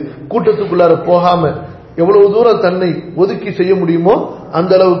 அதாவது கூட்டத்துக்குள்ளார போகாம எவ்வளவு தூரம் தன்னை ஒதுக்கி செய்ய முடியுமோ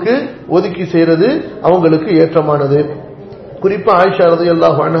அந்த அளவுக்கு ஒதுக்கி செய்யறது அவங்களுக்கு ஏற்றமானது. குறிப்பா ஆயிஷா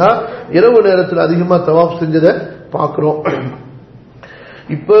ரலியல்லாஹு அன்ஹா இரவு நேரத்தில் அதிகமா தவாப் செஞ்சதை பார்க்கிறோம்.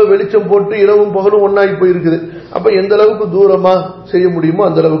 இப்ப வெளிச்சம் போட்டு இரவும் பகலும் ஒன்னாகி போயிருக்குது. அப்ப எந்த அளவுக்கு தூரமா செய்ய முடியுமோ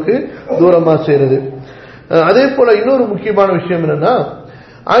அந்த அளவுக்கு தூரமா செய்யறது. அதே போல இன்னொரு முக்கியமான விஷயம் என்னன்னா,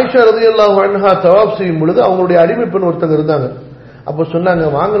 ஆயிஷா ரலியல்லாஹு அன்ஹா தவாப் செய்யும் பொழுது அவங்களுடைய அடிமை பெண் ஒருத்தங்க இருந்தாங்க. அப்ப சொன்னாங்க,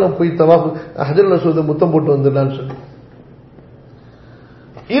 வாங்கலாம் போய் தவாப் ஹஜ்ருல் அஸ்வத் முத்தம் போட்டு வந்துடலான்னு சொல்லி,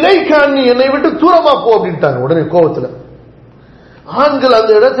 இலைக்கான் நீ என்னை விட்டு தூரமா போ அப்படின்ட்டாங்க. உடனே கோபத்துல ஆண்கள்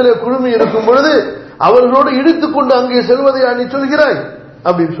அந்த இடத்துல குழுமி இருக்கும் பொழுது அவர்களோடு இடித்துக் கொண்டு அங்கே செல்வதை நீ சொல்கிறாய்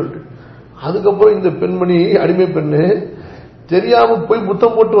அப்படின்னு சொல்லிட்டு, அதுக்கப்புறம் இந்த பெண்மணி, அடிமை பெண்ணு, தெரியாம போய்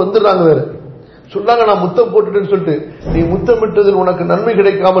முத்தம் போட்டு வந்துடுறாங்க. வேற சொன்னாங்க, நான் முத்தம் போட்டுட்டேன்னு சொல்லிட்டு, நீ முத்தமிட்டதில் உனக்கு நன்மை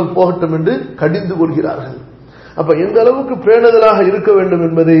கிடைக்காமல் போகட்டும் என்று கடிந்து கொள்கிறார்கள். அப்ப எந்த அளவுக்கு பேணுதலாக இருக்க வேண்டும்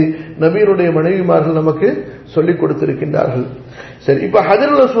என்பதை நபியினுடைய மனைவிமார்கள் நமக்கு சொல்லிக் கொடுத்திருக்கின்றார்கள். சரி, இப்ப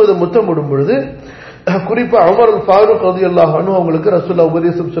ஹஜ்ருல் அஸ்வத் முத்தம் போடும் பொழுது குறிப்பா உமர் ஃபாரூக் ரலியல்லாஹு அன்ஹு அவங்களுக்கு ரசூலுல்லாஹ்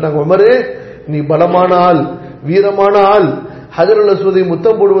உபதேசம் சொன்னாங்க, உமரே நீ பலமான ஆள், வீரமான ஆள், ஹஜ்ருல் அஸ்வதை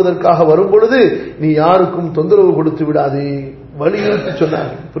முத்தம் போடுவதற்காக வரும் பொழுது நீ யாருக்கும் தொந்தரவு கொடுத்து விடாதே, வலியுறுத்தி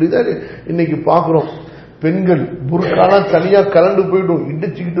சொன்னாங்க. புரியுதா? இன்னைக்கு பாக்குறோம், பெண்கள் புர்காலாம் தனியா கலண்டு போயிடும்,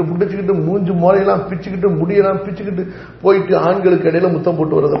 இடிச்சுக்கிட்டு முடிச்சுக்கிட்டு மூஞ்சு முறையெல்லாம் பிச்சுக்கிட்டு முடியெல்லாம் பிச்சுக்கிட்டு போயிட்டு ஆண்களுக்கு இடையில முத்தம்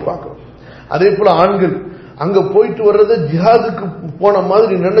போட்டு வர்றதை பார்க்கிறோம். அதே போல ஆண்கள் அங்க போயிட்டு வர்றத ஜிஹாதுக்கு போன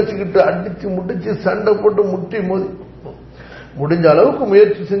மாதிரி நினைச்சுக்கிட்டு அடிச்சு முடிச்சு சண்டை போட்டு முட்டி மோதி முடிஞ்ச அளவுக்கு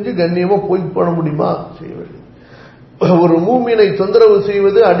முயற்சி செஞ்சு கண்ணியமா போய் போட முடியுமா? செய்வது. ஒரு மூமினை தொந்தரவு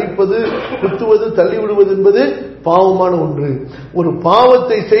செய்வது, அடிப்பது, குத்துவது, தள்ளிவிடுவது என்பது பாவமான ஒன்று. ஒரு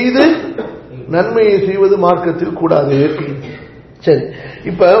பாவத்தை செய்து நன்மையை செய்வது மார்க்கத்தில் கூடாது. சரி,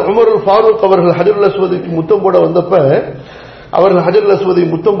 இப்ப உமர் ஃபாரூக் அவர்கள் ஹஜ்ருல் அஸ்வதுக்கு முத்தம் போட வந்தப்ப அவர்கள் ஹஜ்ருல் அஸ்வதை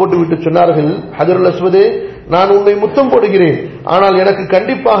முத்தம் போட்டு விட்டு சொன்னார்கள், ஹஜ்ருல் அஸ்வதே, நான் உன்னை முத்தம் போடுகிறேன், ஆனால் எனக்கு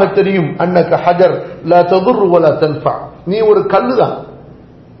கண்டிப்பாக தெரியும், அன்னக ஹஜர் லா ததுர் வலா தன்ஃபா, நீ ஒரு கல்லுதான்,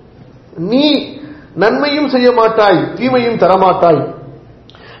 நீ நன்மையும் செய்ய மாட்டாய், தீமையும் தரமாட்டாய்.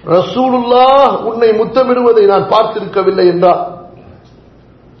 ரசூலுல்லாஹ் உன்னை முத்தமிடுவதை நான் பார்த்திருக்கவில்லை என்றார்.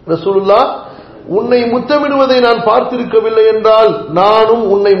 ரசூலுல்லாஹ் உன்னை முத்தமிடுவதை நான் பார்த்திருக்கவில்லை என்றால் நானும்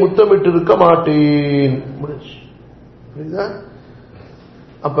உன்னை முத்தமிட்டிருக்க மாட்டேன்.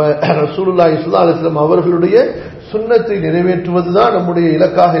 அப்ப ரசூலுல்லாஹி ஸல்லல்லாஹு அலைஹி வஸல்லம் அவர்களுடைய சுன்னத்தை நிறைவேற்றுவதுதான் நம்முடைய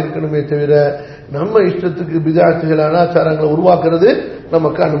இலக்காக இருக்கணுமே தவிர நம்ம இஷ்டத்துக்கு பித்அத்துகள், அனாச்சாரங்களை உருவாக்குறது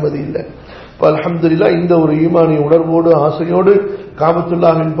நமக்கு அனுமதி இல்லை. அல்ஹம்துலில்லாஹ் இந்த ஒரு ஈமானிய உணர்வோடு ஆசையோடு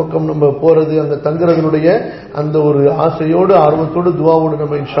காபத்துல்லாஹின் பக்கம் நம்ம போறது, அங்க தங்குறதுடைய அந்த ஒரு ஆசையோடு ஆர்வத்தோடு துஆவோடு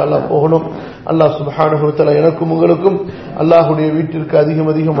நம்ம இன்ஷா அல்லாஹ் போகணும். அல்லாஹ் சுப்ஹானஹு வ தஆலா எனக்கும் உங்களுக்கும் அல்லாஹ்வுடைய வீட்டிற்கு அதிகம்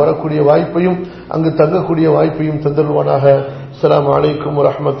அதிகம் வரக்கூடிய வாய்ப்பையும் அங்கு தங்கக்கூடிய வாய்ப்பையும் தந்தருவானாக. அஸ்ஸலாமு அலைக்கும் வ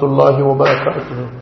ரஹ்மத்துல்லாஹி வ பரகாத்துஹு.